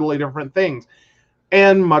totally different things.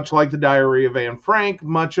 And much like the Diary of Anne Frank,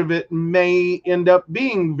 much of it may end up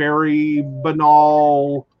being very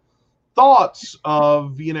banal thoughts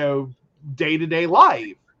of, day-to-day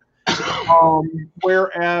life.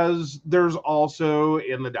 Whereas there's also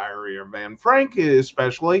in the Diary of Anne Frank,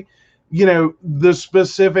 especially, the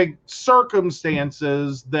specific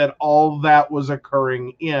circumstances that all that was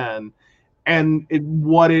occurring in, and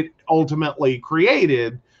what it ultimately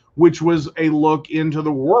created, which was a look into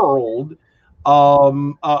the world,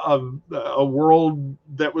 a world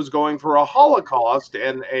that was going through a Holocaust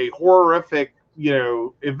and a horrific,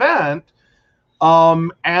 event,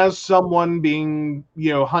 as someone being,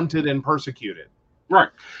 hunted and persecuted. Right.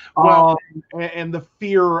 Well, and the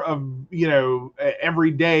fear of,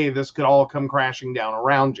 every day this could all come crashing down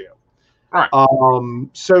around you. Right.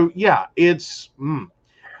 So yeah, it's, and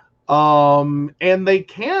it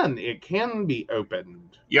can be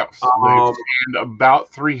opened. Yes. They've scanned about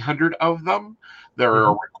 300 of them. There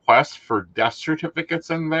are requests for death certificates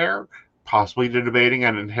in there, possibly debating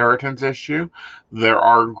an inheritance issue. There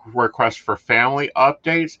are requests for family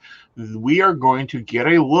updates. We are going to get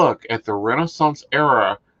a look at the Renaissance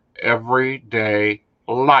era everyday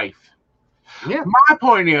life. Yeah. My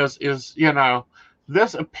point is,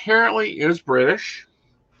 this apparently is British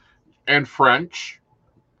and French.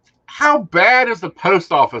 How bad is the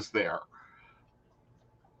post office there?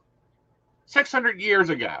 600 years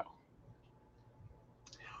ago.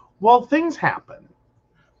 Well, things happen.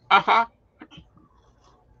 Again,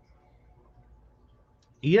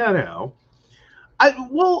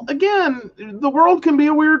 the world can be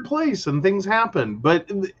a weird place and things happen.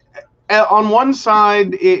 But on one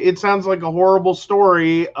side, it sounds like a horrible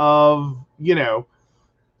story of,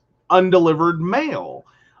 undelivered mail.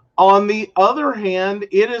 On the other hand,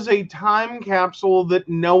 it is a time capsule that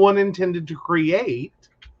no one intended to create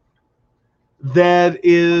that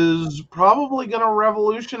is probably going to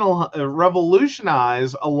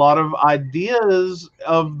revolutionize a lot of ideas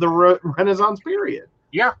of the Renaissance period.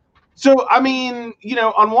 Yeah. So, I mean,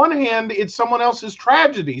 on one hand, it's someone else's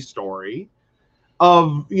tragedy story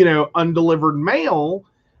of, undelivered mail,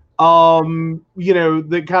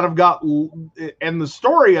 that kind of got, and the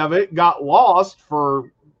story of it got lost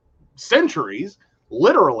for centuries,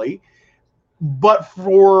 literally. But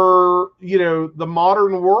for, the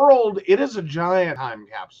modern world, it is a giant time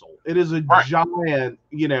capsule. It is a giant,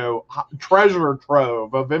 treasure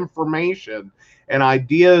trove of information and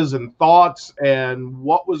ideas and thoughts and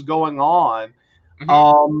what was going on,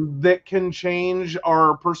 that can change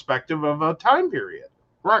our perspective of a time period.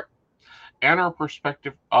 Right. And our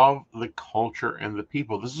perspective of the culture and the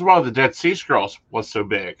people. This is why the Dead Sea Scrolls was so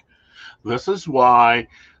big. This is why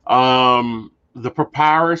the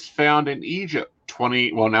papyrus found in Egypt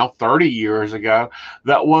 30 years ago,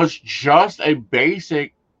 that was just a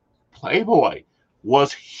basic Playboy,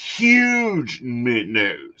 was huge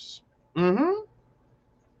news.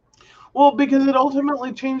 Well, because it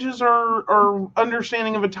ultimately changes our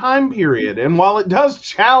understanding of a time period. And while it does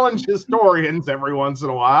challenge historians every once in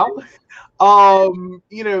a while,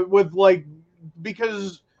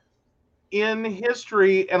 because in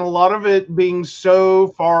history, and a lot of it being so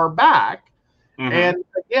far back, and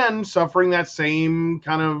again, suffering that same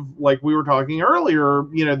kind of, like we were talking earlier,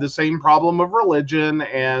 the same problem of religion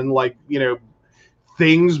and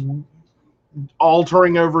things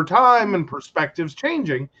altering over time and perspectives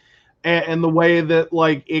changing, and the way that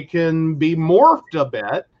it can be morphed a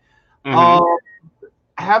bit.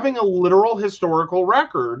 having a literal historical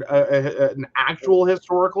record, an actual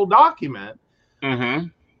historical document, Mm-hmm.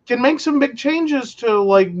 can make some big changes to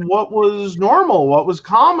like what was normal, what was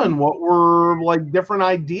common, what were like different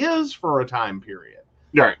ideas for a time period.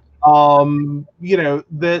 Right.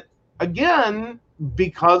 That again,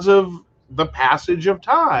 because of the passage of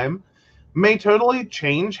time, may totally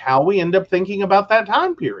change how we end up thinking about that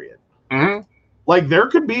time period. Mm-hmm. Like there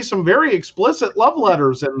could be some very explicit love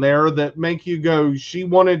letters in there that make you go, she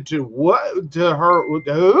wanted to what to her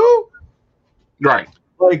who? Right.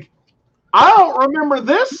 Like, I don't remember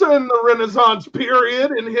this in the Renaissance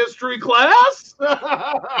period in history class.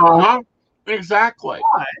 Uh-huh. Exactly.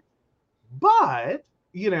 But,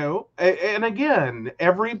 and again,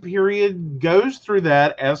 every period goes through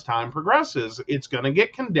that as time progresses. It's going to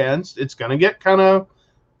get condensed. It's going to get kind of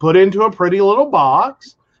put into a pretty little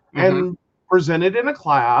box and presented in a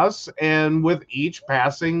class. And with each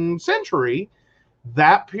passing century,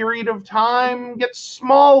 that period of time gets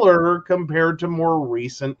smaller compared to more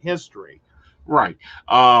recent history. Right.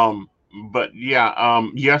 But yeah,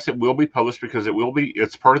 yes, it will be published because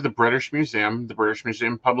it's part of the British Museum. The British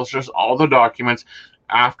Museum publishes all the documents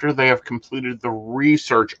after they have completed the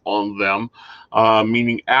research on them,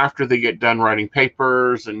 meaning after they get done writing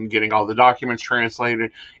papers and getting all the documents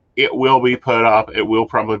translated. It will be put up. It will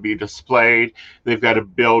probably be displayed. They've got to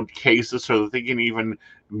build cases so that they can even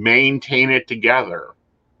maintain it together.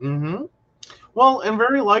 Mm-hmm. Well, and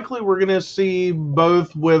very likely we're going to see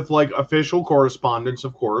both with like official correspondence,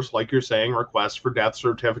 of course, like you're saying, requests for death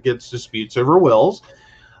certificates, disputes over wills.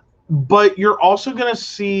 But you're also going to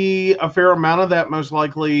see a fair amount of that most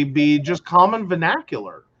likely be just common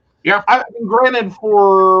vernacular. Yeah. Granted,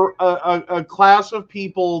 for a class of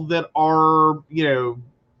people that are,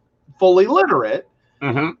 fully literate,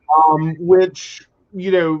 which,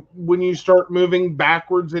 when you start moving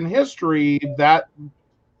backwards in history, that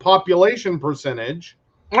population percentage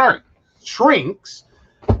shrinks.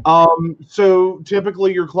 So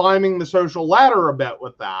typically you're climbing the social ladder a bit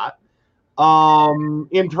with that.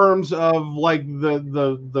 In terms of like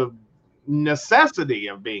the necessity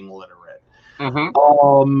of being literate.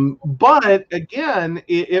 But again,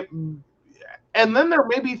 and then there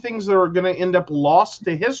may be things that are going to end up lost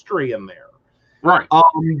to history in there. Right.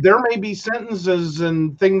 There may be sentences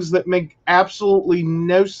and things that make absolutely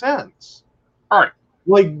no sense. All right.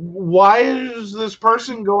 Like, why is this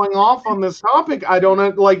person going off on this topic? I don't know.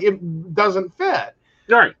 Like, it doesn't fit.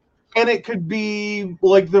 Right. And it could be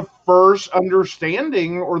like the first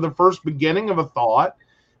understanding or the first beginning of a thought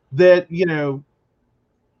that,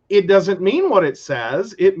 it doesn't mean what it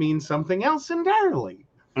says. It means something else entirely.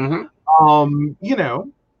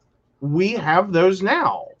 We have those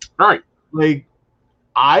now. Right. Like,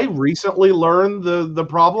 I recently learned the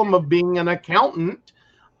problem of being an accountant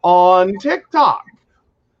on TikTok.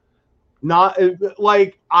 Not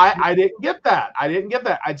like I didn't get that.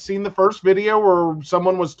 I'd seen the first video where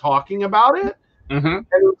someone was talking about it, and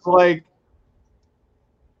it's like,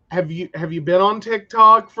 have you been on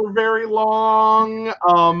TikTok for very long?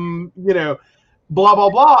 Blah blah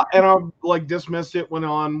blah, and I like dismissed it, went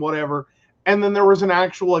on, whatever. And then there was an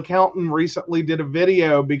actual accountant recently did a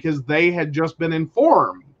video because they had just been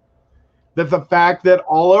informed that the fact that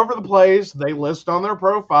all over the place they list on their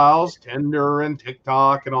profiles, Tinder and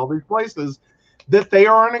TikTok and all these places, that they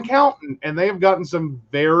are an accountant, and they have gotten some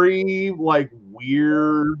very like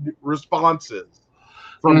weird responses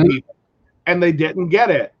from people, and they didn't get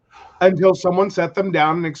it until someone sat them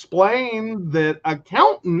down and explained that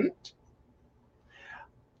accountant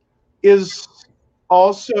is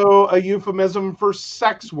also a euphemism for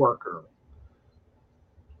sex worker.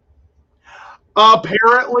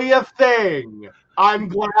 Apparently a thing. I'm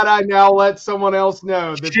glad I now let someone else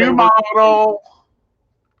know that shoe model,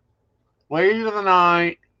 lady of the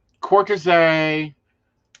night, courtesy.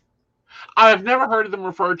 I've never heard of them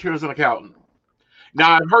referred to as an accountant.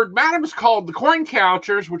 Now, I've heard madams called the coin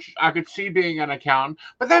couchers, which I could see being an accountant,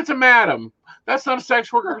 but that's a madam. That's not a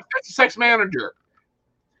sex worker. That's a sex manager.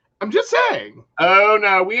 I'm just saying. Oh,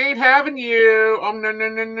 no, we ain't having you. Oh, no, no,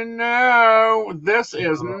 no, no, no. This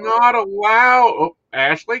is not allowed. Oh,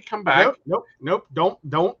 Ashley, come back. Nope.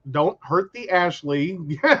 Don't hurt the Ashley.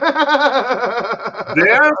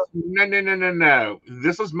 No.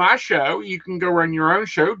 This is my show. You can go run your own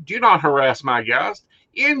show. Do not harass my guest.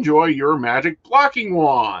 Enjoy your magic blocking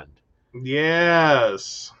wand.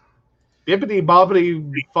 Yes. Bippity boppity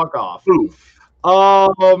fuck off. Oof.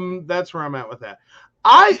 That's where I'm at with that.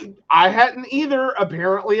 I hadn't either.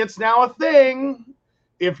 Apparently it's now a thing.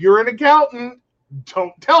 If you're an accountant,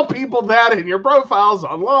 don't tell people that in your profiles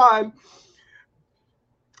online.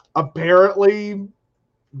 Apparently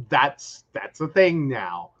that's the thing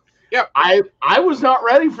now. Yep. I was not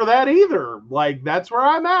ready for that either. Like, that's where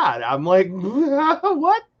I'm at. I'm like,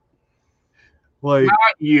 what? Like,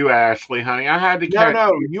 Not you, Ashley, honey. I had to catch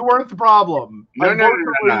no, you weren't the problem.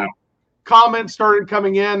 No. Comments started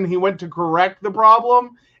coming in. He went to correct the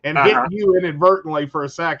problem and hit you inadvertently for a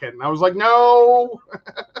second. And I was like, no.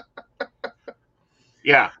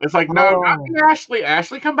 Yeah, it's like, no, not you, Ashley.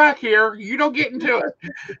 Ashley, come back here. You don't get into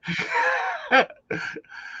it.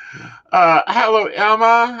 Hello,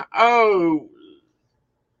 Emma.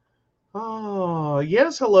 Oh,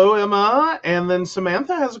 yes. Hello, Emma. And then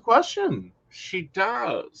Samantha has a question. She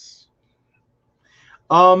does.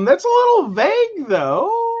 That's a little vague,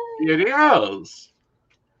 though. It is.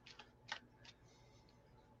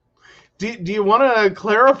 Do you want to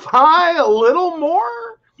clarify a little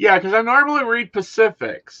more? Yeah, because I normally read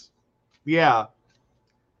Pacifics. Yeah.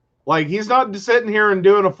 Like, he's not sitting here and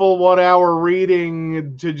doing a full 1 hour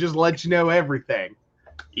reading to just let you know everything.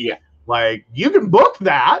 Yeah. Like, you can book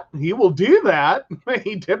that. He will do that.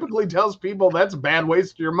 He typically tells people that's a bad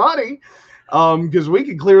waste of your money. Because we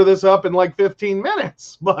can clear this up in like 15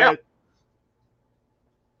 minutes. But yeah.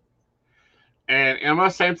 And Emma,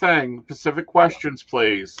 same thing. Pacific questions,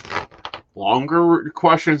 please. Longer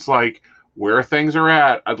questions like where things are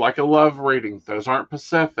at. I'd like a love reading. Those aren't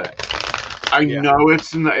Pacific. I know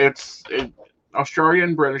it's Australia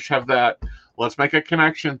and British have that. Let's make a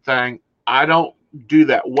connection thing. I don't do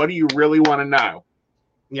that. What do you really want to know?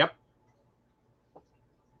 Yep.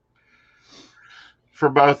 For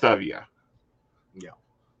both of you. Yeah.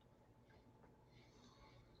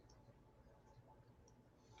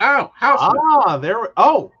 Oh, house.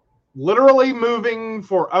 Literally moving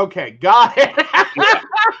for. Okay, got it. Yeah.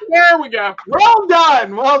 There we go. Well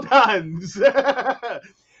done.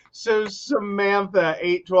 So Samantha,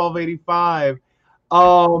 8/12/85.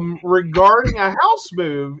 Regarding a house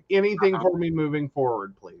move, anything for me moving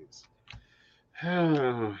forward, please?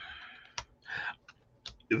 If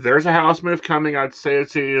there's a house move coming, I'd say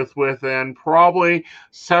it's within probably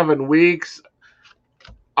 7 weeks.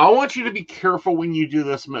 I want you to be careful when you do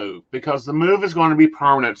this move because the move is going to be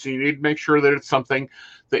permanent. So you need to make sure that it's something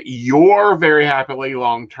that you're very happily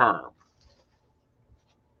long term.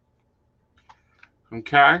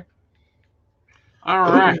 Okay. All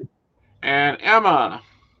right. And Emma,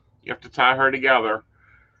 you have to tie her together.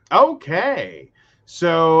 Okay.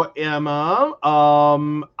 So Emma,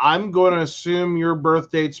 I'm going to assume your birth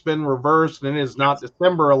date's been reversed and it is not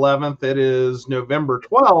December 11th. It is November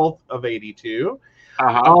 12th of 82.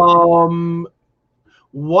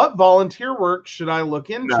 What volunteer work should I look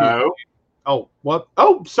into? No. Oh, what?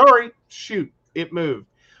 Oh, sorry. Shoot. It moved.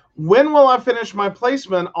 When will I finish my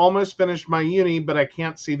placement? Almost finished my uni, but I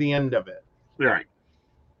can't see the end of it. Right.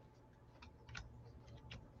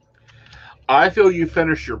 I feel you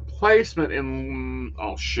finish your placement in,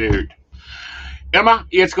 Emma,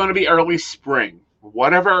 it's going to be early spring.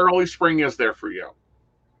 Whatever early spring is there for you.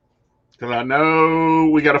 Because I know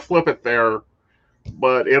we got to flip it there,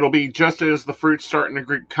 but it'll be just as the fruit's starting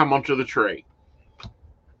to come onto the tree.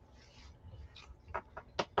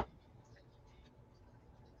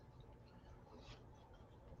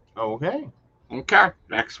 Okay. Okay,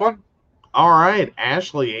 next one. All right,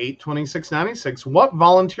 Ashley, 8/26/96. What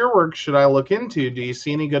volunteer work should I look into? Do you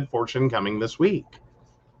see any good fortune coming this week?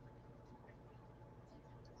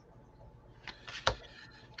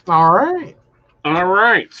 All right. All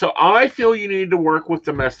right. So I feel you need to work with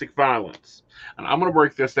domestic violence. And I'm going to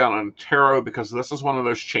break this down on tarot because this is one of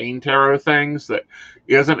those chain tarot things that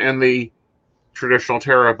isn't in the traditional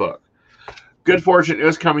tarot book. Good fortune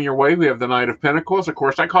is coming your way. We have the Knight of Pentacles. Of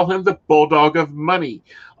course, I call him the Bulldog of Money.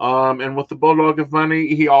 And with the Bulldog of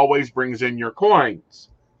Money, he always brings in your coins.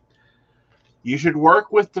 You should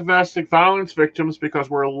work with domestic violence victims because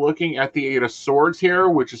we're looking at the Eight of Swords here,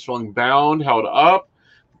 which is feeling bound, held up,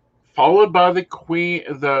 followed by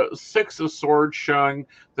the Six of Swords showing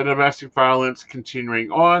the domestic violence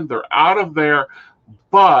continuing on. They're out of there,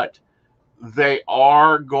 but they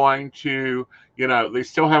are going to, they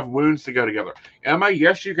still have wounds to go together. Emma,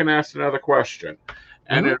 yes, you can ask another question,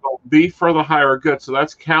 and it'll be for the higher good. So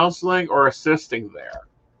that's counseling or assisting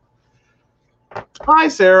there. Hi,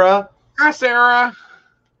 Sarah. Hi, Sarah.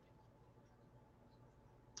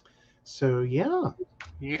 So, yeah.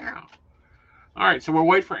 Yeah. All right, so we'll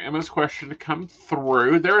wait for Emma's question to come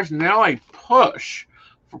through. There is now a push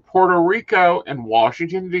for Puerto Rico and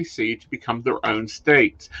Washington, D.C. to become their own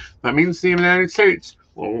states. That means the United States,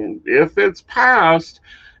 well, if it's passed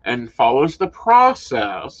and follows the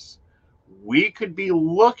process, we could be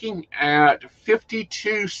looking at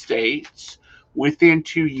 52 states within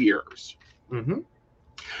 2 years. Mm-hmm.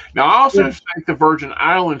 Now, I also think the Virgin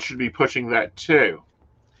Islands should be pushing that too.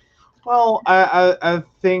 Well, I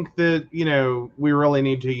think that, we really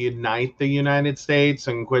need to unite the United States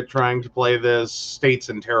and quit trying to play this states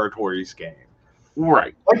and territories game.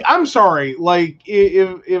 Right. Like, I'm sorry, like,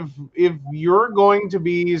 if you're going to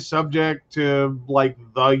be subject to, like,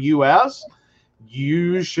 the U.S.,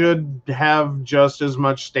 you should have just as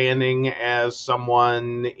much standing as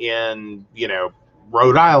someone in,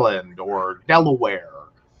 Rhode Island or Delaware.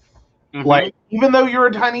 Mm-hmm. Like, even though you're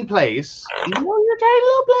a tiny place,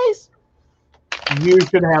 you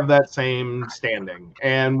should have that same standing.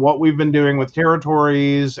 And what we've been doing with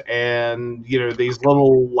territories and, these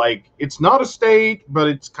little, like, it's not a state, but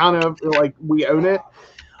it's kind of like we own it,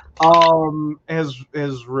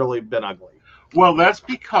 has really been ugly. Well, that's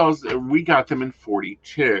because we got them in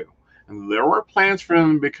 42. And there were plans for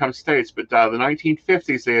them to become states, but by the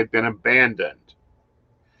 1950s, they had been abandoned.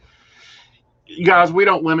 You guys, we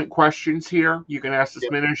don't limit questions here. You can ask as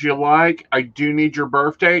many as you like. I do need your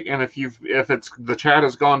birth date, and if it's the chat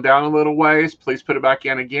has gone down a little ways, please put it back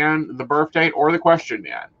in again, the birth date or the question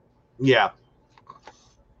in. Yeah.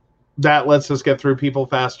 That lets us get through people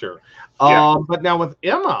faster. Yeah. But now with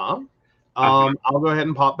Emma, I'll go ahead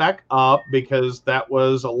and pop back up because that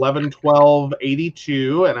was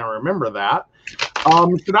 11/12/82, and I remember that.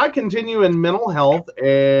 Should I continue in mental health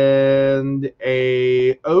and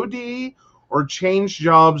a OD or change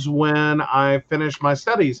jobs when I finish my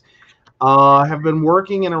studies? Have been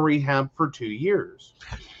working in a rehab for 2 years.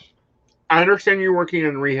 I understand you're working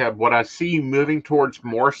in rehab. What I see you moving towards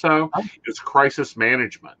more so is crisis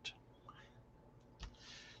management.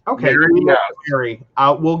 Okay, Mary,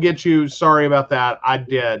 we'll get you. Sorry about that.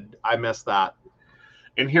 I missed that.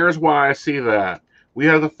 And here's why I see that. We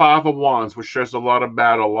have the Five of Wands, which shows a lot of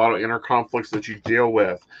battle, a lot of inner conflicts that you deal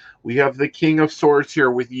with. We have the King of Swords here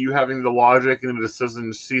with you having the logic and the decision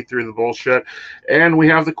to see through the bullshit. And we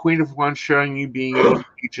have the Queen of Wands showing you being able to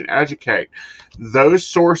teach and educate. Those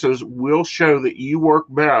sources will show that you work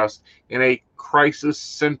best in a crisis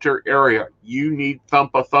center area. You need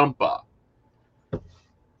thumpa thumpa.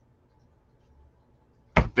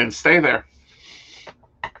 Then stay there.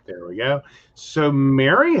 There we go. So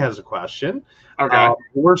Mary has a question. Okay.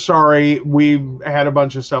 We're sorry. We've had a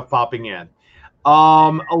bunch of stuff popping in.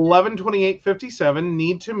 11/28/57.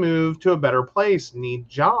 Need to move to a better place. Need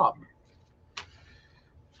job.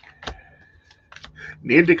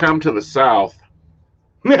 Need to come to the south.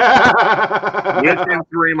 Within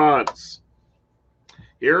 3 months.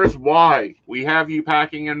 Here's why. We have you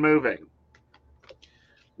packing and moving.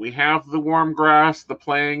 We have the warm grass, the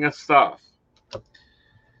playing of stuff.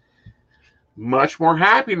 Much more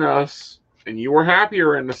happiness, and you were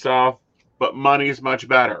happier in the south, but money's much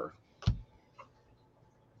better.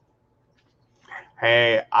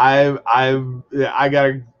 Hey, I got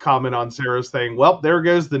to comment on Sarah's thing. Well, there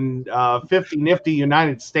goes the 50 Nifty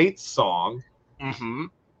United States song. Mm-hmm.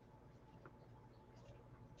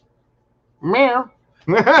 Meow.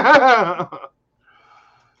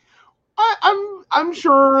 I'm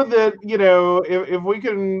sure that, if we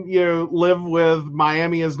can, live with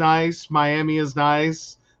Miami is nice,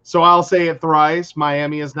 so I'll say it thrice,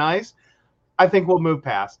 Miami is nice, I think we'll move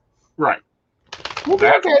past. Right. We'll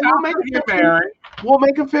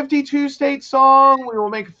make a 52 state song. We will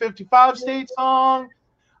make a 55 state song.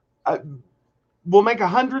 We'll make a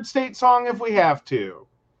 100 state song if we have to.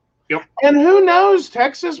 Yep. And who knows?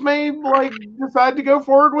 Texas may decide to go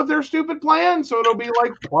forward with their stupid plan, so it'll be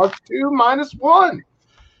like +2 -1.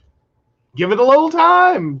 Give it a little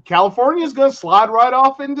time. California's going to slide right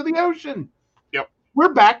off into the ocean. Yep.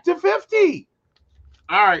 We're back to 50.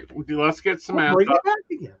 All right, let's get Samantha. We'll bring it back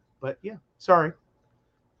again. But yeah, sorry.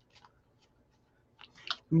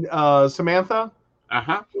 Samantha.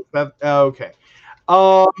 Okay.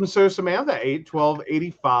 So Samantha,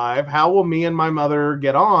 8/12/85. How will me and my mother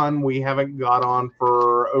get on? We haven't got on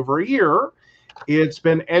for over a year. It's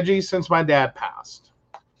been edgy since my dad passed.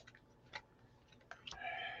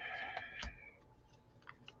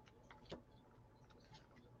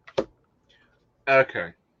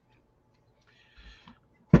 Okay.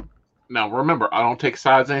 Now remember, I don't take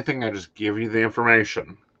sides or anything. I just give you the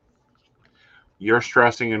information. You're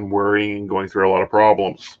stressing and worrying and going through a lot of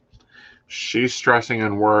problems. She's stressing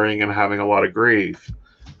and worrying and having a lot of grief.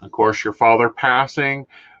 Of course, your father passing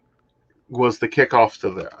was the kickoff to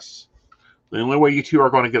this. The only way you two are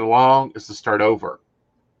going to get along is to start over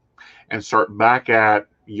and start back at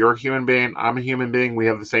you're a human being, I'm a human being. We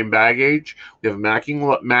have the same baggage. We have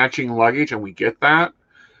matching luggage, and we get that.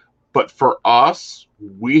 But for us,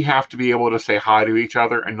 we have to be able to say hi to each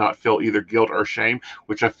other and not feel either guilt or shame,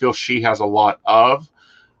 which I feel she has a lot of.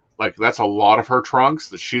 Like, that's a lot of her trunks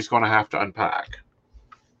that she's going to have to unpack.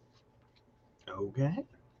 Okay.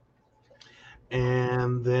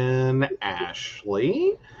 And then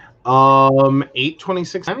Ashley,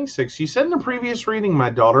 8/26/96. You said in a previous reading,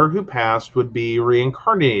 my daughter who passed would be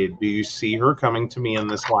reincarnated. Do you see her coming to me in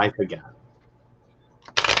this life again?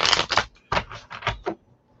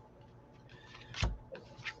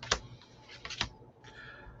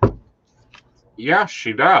 Yeah,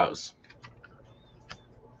 she does.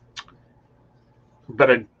 But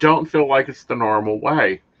I don't feel like it's the normal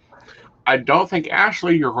way. I don't think,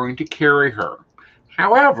 Ashley, you're going to carry her.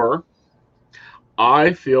 However,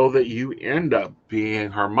 I feel that you end up being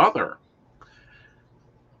her mother.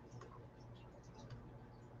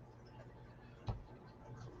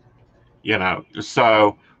 You know,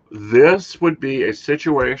 so this would be a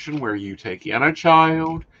situation where you take in a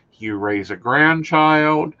child, you raise a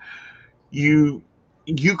grandchild, you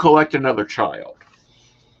collect another child.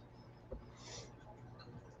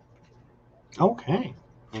 Okay.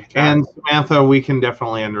 And Samantha, we can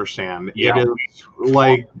definitely understand. Yeah, it is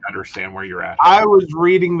like, understand where you're at. I was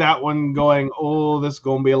reading that one going, oh, this is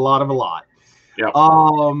going to be a lot. Yeah.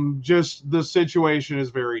 Just the situation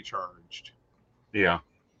is very charged. Yeah.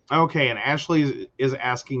 Okay, and Ashley is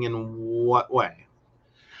asking in what way?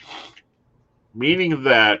 Meaning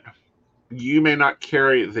that you may not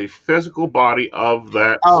carry the physical body of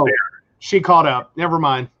that spirit. She caught up. Never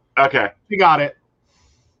mind. Okay. She got it.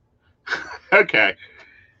 Okay.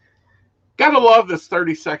 Gotta love this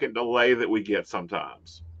 30-second delay that we get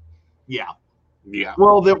sometimes. Yeah. Yeah.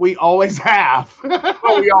 Well, that we always have.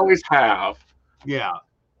 Well, we always have. Yeah.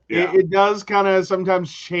 Yeah. It does kind of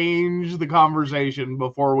sometimes change the conversation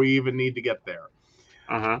before we even need to get there.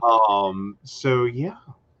 So yeah.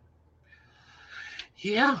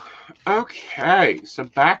 Yeah. Okay. So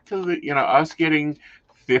back to the, us getting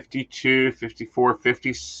 52, 54,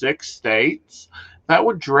 56 states. That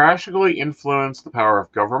would drastically influence the power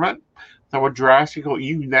of government. That would drastically,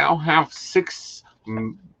 you now have 6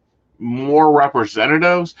 more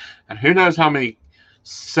representatives, and who knows how many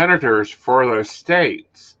senators for those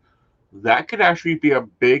states. That could actually be a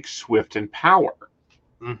big shift in power.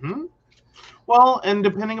 Mm-hmm. Well, and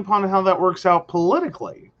depending upon how that works out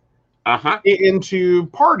politically, into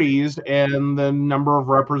parties and the number of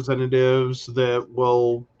representatives that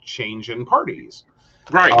will change in parties.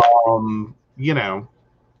 Right.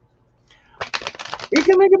 It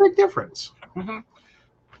can make a big difference. Mm-hmm.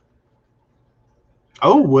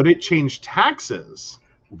 Oh, would it change taxes?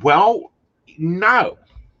 Well, no.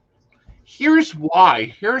 Here's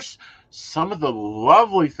why. Here's some of the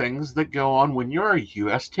lovely things that go on when you're a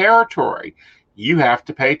U.S. territory. You have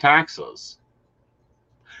to pay taxes.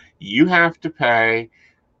 You have to pay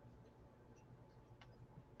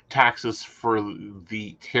taxes for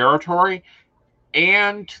the territory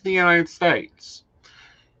and to the United States.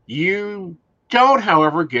 You don't,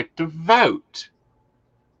 however, get to vote.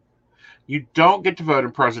 You don't get to vote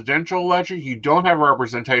in presidential elections. You don't have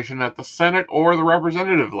representation at the Senate or the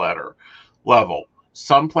representative level.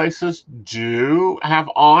 Some places do have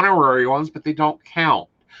honorary ones, but they don't count.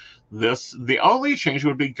 The only change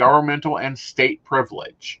would be governmental and state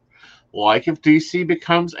privilege. Like if DC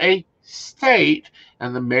becomes a state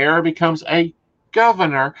and the mayor becomes a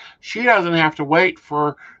governor, she doesn't have to wait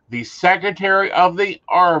for the Secretary of the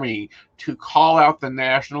Army to call out the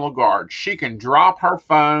National Guard. She can drop her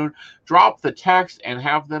phone, drop the text, and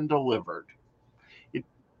have them delivered.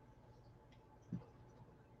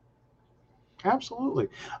 Absolutely.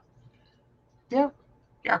 Yeah.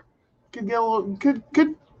 Yeah.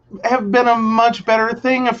 Could have been a much better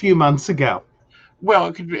thing a few months ago. Well,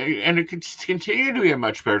 it could be, and it could continue to be a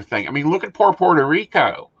much better thing. I mean, look at poor Puerto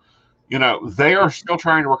Rico. They are still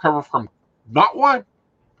trying to recover from not one,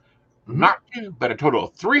 not 2, but a total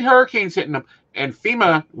of 3 hurricanes hitting them, and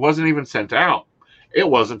FEMA wasn't even sent out. It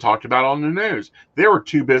wasn't talked about on the news. They were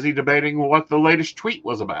too busy debating what the latest tweet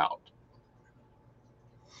was about.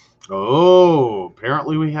 Oh,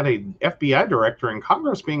 apparently we had a FBI director in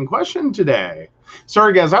Congress being questioned today.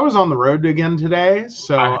 Sorry, guys, I was on the road again today,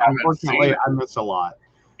 so unfortunately I missed a lot.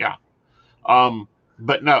 Yeah.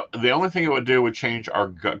 But no, the only thing it would do would change our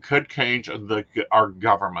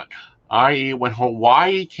government. I.e., when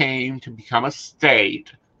Hawaii came to become a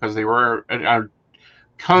state, because they were a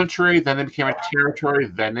country, then they became a territory,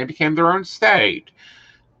 then they became their own state.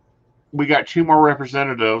 We got 2 more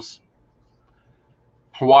representatives.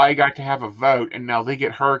 Hawaii got to have a vote, and now they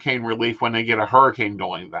get hurricane relief when they get a hurricane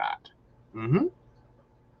doing that. Mm-hmm.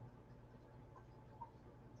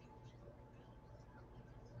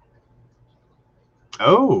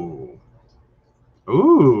 Oh.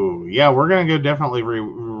 Ooh, yeah, we're going to go definitely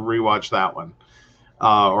rewatch that one.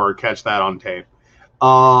 or catch that on tape.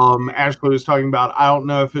 Ashley was talking about, I don't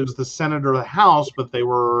know if it was the Senate or the House, but they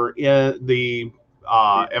were in the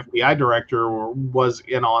FBI director was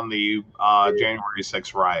in on the January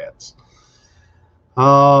 6th riots.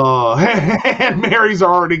 Oh, and Mary's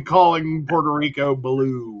already calling Puerto Rico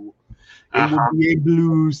blue. It would be a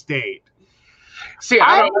blue state. See,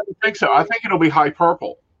 I don't think so. I think it'll be high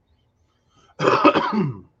purple.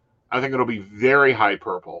 I think it'll be very high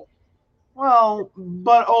purple. Well,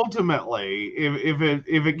 but ultimately, if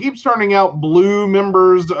it keeps turning out blue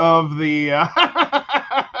members of the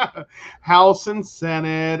House and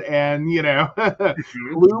Senate, and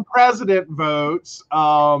blue president votes,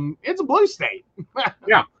 it's a blue state.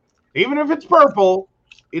 Yeah, even if it's purple,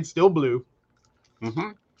 it's still blue.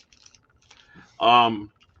 Mm-hmm.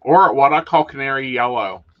 Or what I call canary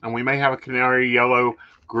yellow, and we may have a canary yellow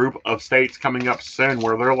group of states coming up soon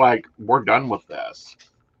where they're like, we're done with this.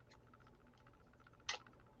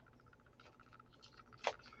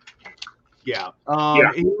 Yeah.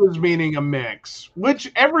 He was meaning a mix,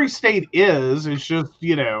 which every state is. It's just,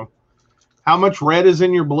 how much red is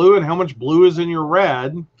in your blue and how much blue is in your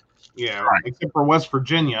red. Right. Except for West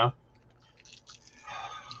Virginia.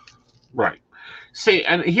 Right. See,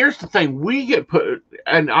 and here's the thing. We get put,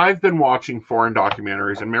 and I've been watching foreign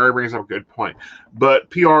documentaries, and Mary brings up a good point, but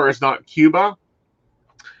PR is not Cuba.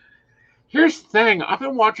 Here's the thing. I've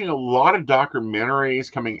been watching a lot of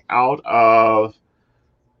documentaries coming out of,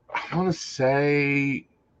 I want to say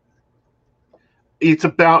it's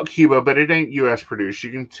about Cuba, but it ain't U.S. produced.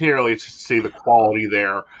 You can clearly see the quality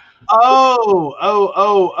there. Oh.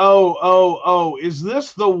 Is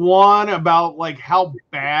this the one about like how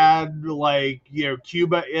bad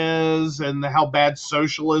Cuba is and how bad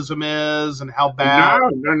socialism is and how bad?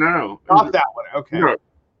 No. Not that one. Okay. No.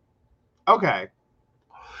 Okay.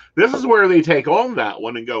 This is where they take on that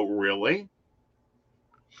one and go, really?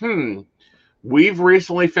 We've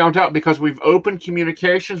recently found out, because we've opened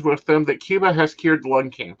communications with them, that Cuba has cured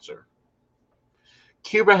lung cancer.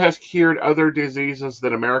 Cuba has cured other diseases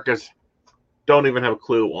that Americans don't even have a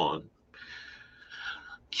clue on.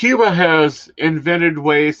 Cuba has invented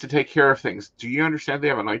ways to take care of things. Do you understand they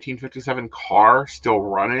have a 1957 car still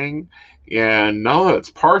running? And none of its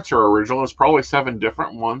parts are original. It's probably 7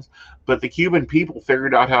 different ones. But the Cuban people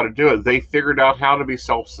figured out how to do it. They figured out how to be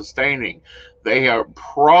self-sustaining. They are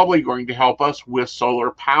probably going to help us with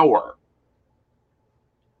solar power.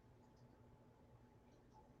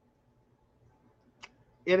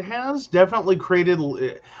 It has definitely created...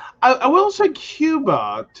 I will say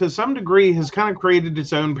Cuba, to some degree, has kind of created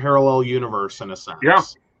its own parallel universe in a sense. Yeah.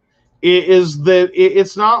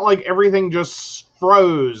 It's not like everything just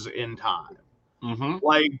froze in time. Mm-hmm.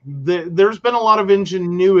 Like there's been a lot of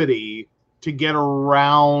ingenuity to get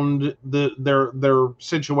around their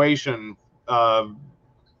situation and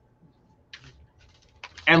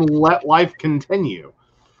let life continue.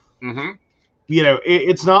 Mm-hmm.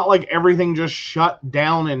 It's not like everything just shut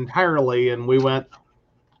down entirely and we went,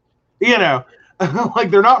 like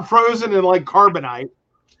they're not frozen in like carbonite.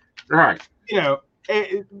 Right.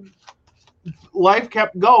 Life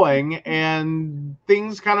kept going and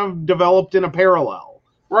things kind of developed in a parallel.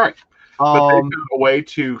 Right. But they've got a way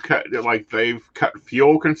to cut, they've cut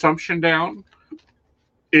fuel consumption down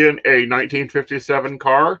in a 1957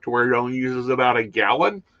 car to where it only uses about a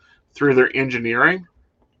gallon through their engineering.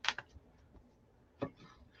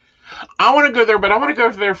 I want to go there, but I want to go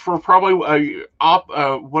there for probably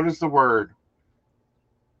what is the word?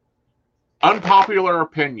 Unpopular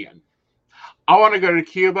opinion. I want to go to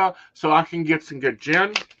Cuba so I can get some good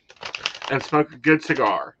gin and smoke a good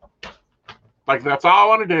cigar. Like, that's all I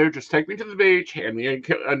want to do. Just take me to the beach, hand me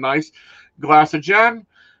a nice glass of gin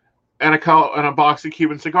and a box of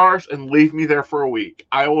Cuban cigars, and leave me there for a week.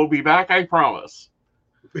 I will be back, I promise.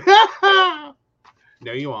 No,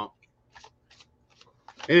 you won't.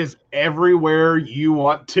 It is everywhere you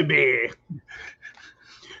want to be.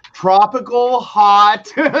 Tropical, hot.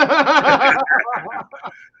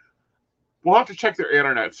 We'll have to check their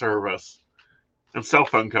internet service and cell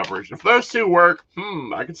phone coverage. If those two work,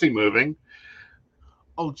 I can see moving.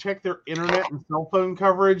 Oh, check their internet and cell phone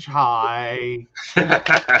coverage? Hi.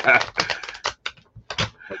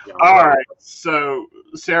 All right. So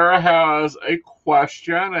Sarah has a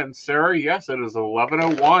question. And Sarah, yes, it is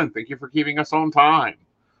 11:01. Thank you for keeping us on time.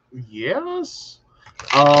 Yes.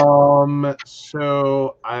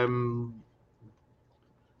 So I'm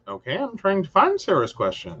trying to find Sarah's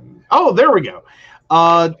question. Oh, there we go.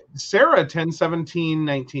 Sarah,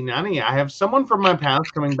 10/17/1990. I have someone from my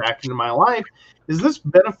past coming back into my life. Is this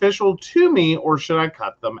beneficial to me, or should I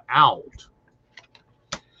cut them out?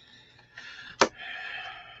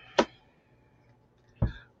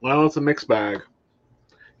 Well, it's a mixed bag.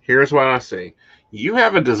 Here's what I see. You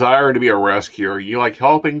have a desire to be a rescuer. You like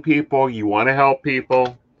helping people. You want to help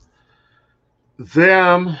people.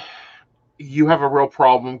 Then you have a real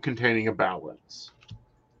problem containing a balance.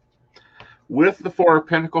 With the Four of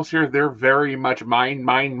Pentacles here, they're very much mine,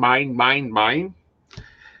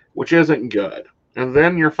 which isn't good. And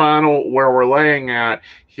then your final, where we're laying at,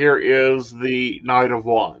 here is the Knight of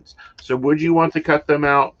Wands. So would you want to cut them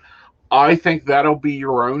out? I think that'll be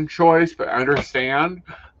your own choice, but understand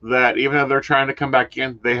that even though they're trying to come back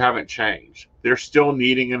in, they haven't changed. They're still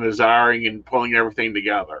needing and desiring and pulling everything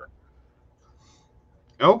together.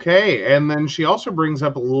 Okay, and then she also brings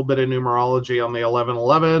up a little bit of numerology on the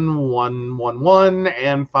 1111, 111,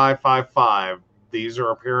 and 555. These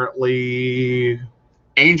are apparently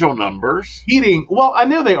angel numbers. Repeating. Well, I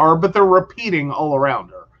knew they are, but they're repeating all around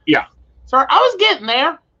her. Yeah. Sorry, I was getting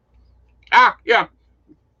there. Yeah.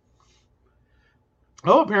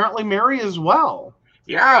 Oh, apparently Mary as well.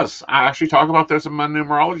 Yes, I actually talk about this in my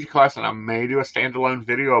numerology class, and I may do a standalone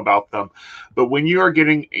video about them. But when you are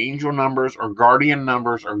getting angel numbers or guardian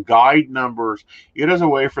numbers or guide numbers, it is a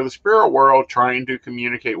way for the spirit world trying to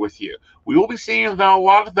communicate with you. We will be seeing a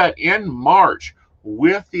lot of that in March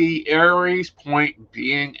with the Aries point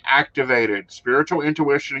being activated. Spiritual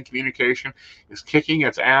intuition and communication is kicking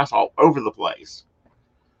its ass all over the place.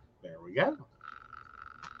 There we go.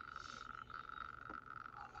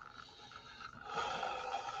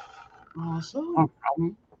 Awesome.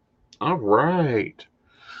 All right.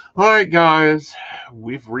 All right, guys.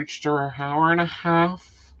 We've reached our hour and a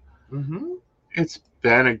half. Mm-hmm. It's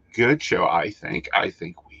been a good show, I think. I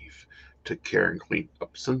think we've took care and cleaned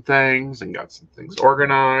up some things and got some things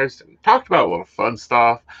organized and talked about a little fun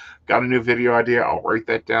stuff. Got a new video idea. I'll write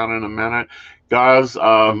that down in a minute. Guys,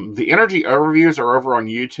 the energy overviews are over on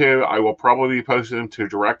YouTube. I will probably be posting them to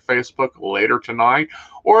direct Facebook later tonight,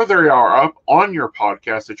 or they are up on your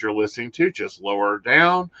podcast that you're listening to, just lower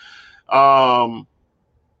down.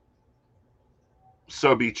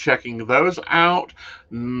 So be checking those out.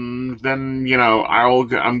 Then,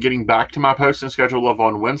 I'm getting back to my posting schedule of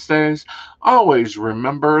on Wednesdays. Always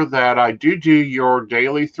remember that I do your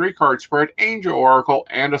daily 3-card spread, Angel Oracle,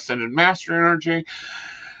 and Ascended Master Energy.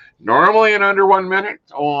 Normally in under 1 minute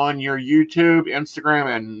on your YouTube,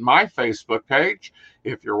 Instagram, and my Facebook page,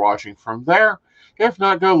 if you're watching from there. If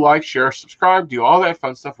not, go like, share, subscribe, do all that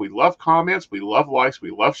fun stuff. We love comments, we love likes,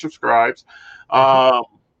 we love subscribes.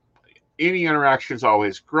 Any interaction is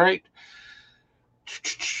always great.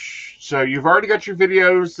 So you've already got your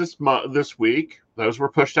videos this week. Those were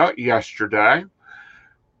pushed out yesterday.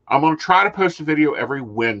 I'm going to try to post a video every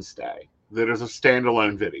Wednesday that is a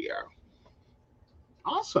standalone video.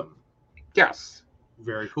 Awesome. Yes.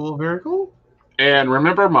 Very cool, very cool. And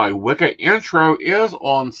remember, my Wicca intro is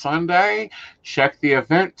on Sunday. Check the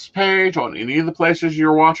events page on any of the places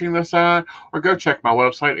you're watching this at, or go check my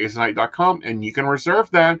website, azenite.com, and you can reserve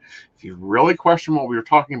that. If you really question what we were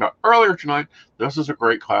talking about earlier tonight, this is a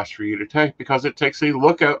great class for you to take because it takes a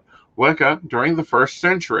look at Wicca during the 1st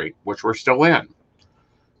century, which we're still in.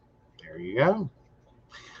 There you go.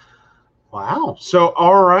 Wow. So,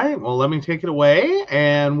 all right. Well, let me take it away.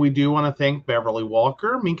 And we do want to thank Beverly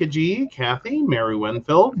Walker, Minka G, Kathy, Mary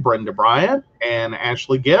Winfield, Brenda Bryant, and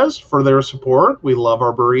Ashley Guest for their support. We love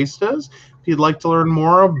our baristas. If you'd like to learn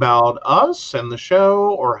more about us and the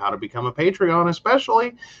show or how to become a Patreon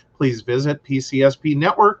especially, please visit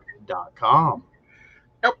pcspnetwork.com.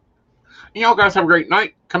 Yep. Y'all guys have a great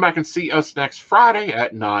night. Come back and see us next Friday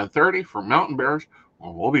at 9:30 for Mountain Bears.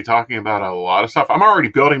 Well, we'll be talking about a lot of stuff. I'm already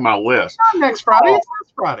building my list. Not next Friday. It's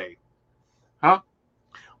this Friday. Huh?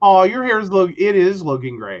 Oh, your hair is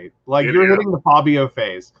looking great. Like you're hitting the Fabio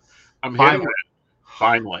phase. I'm hitting it.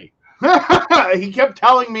 Finally. He kept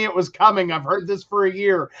telling me it was coming. I've heard this for a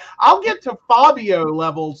year. I'll get to Fabio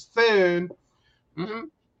levels soon.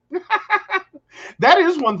 Mm-hmm. That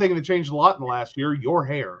is one thing that changed a lot in the last year, your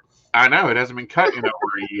hair. I know. It hasn't been cut in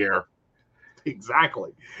over a year.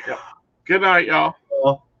 Exactly. Yep. Good night, y'all.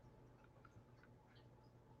 Well,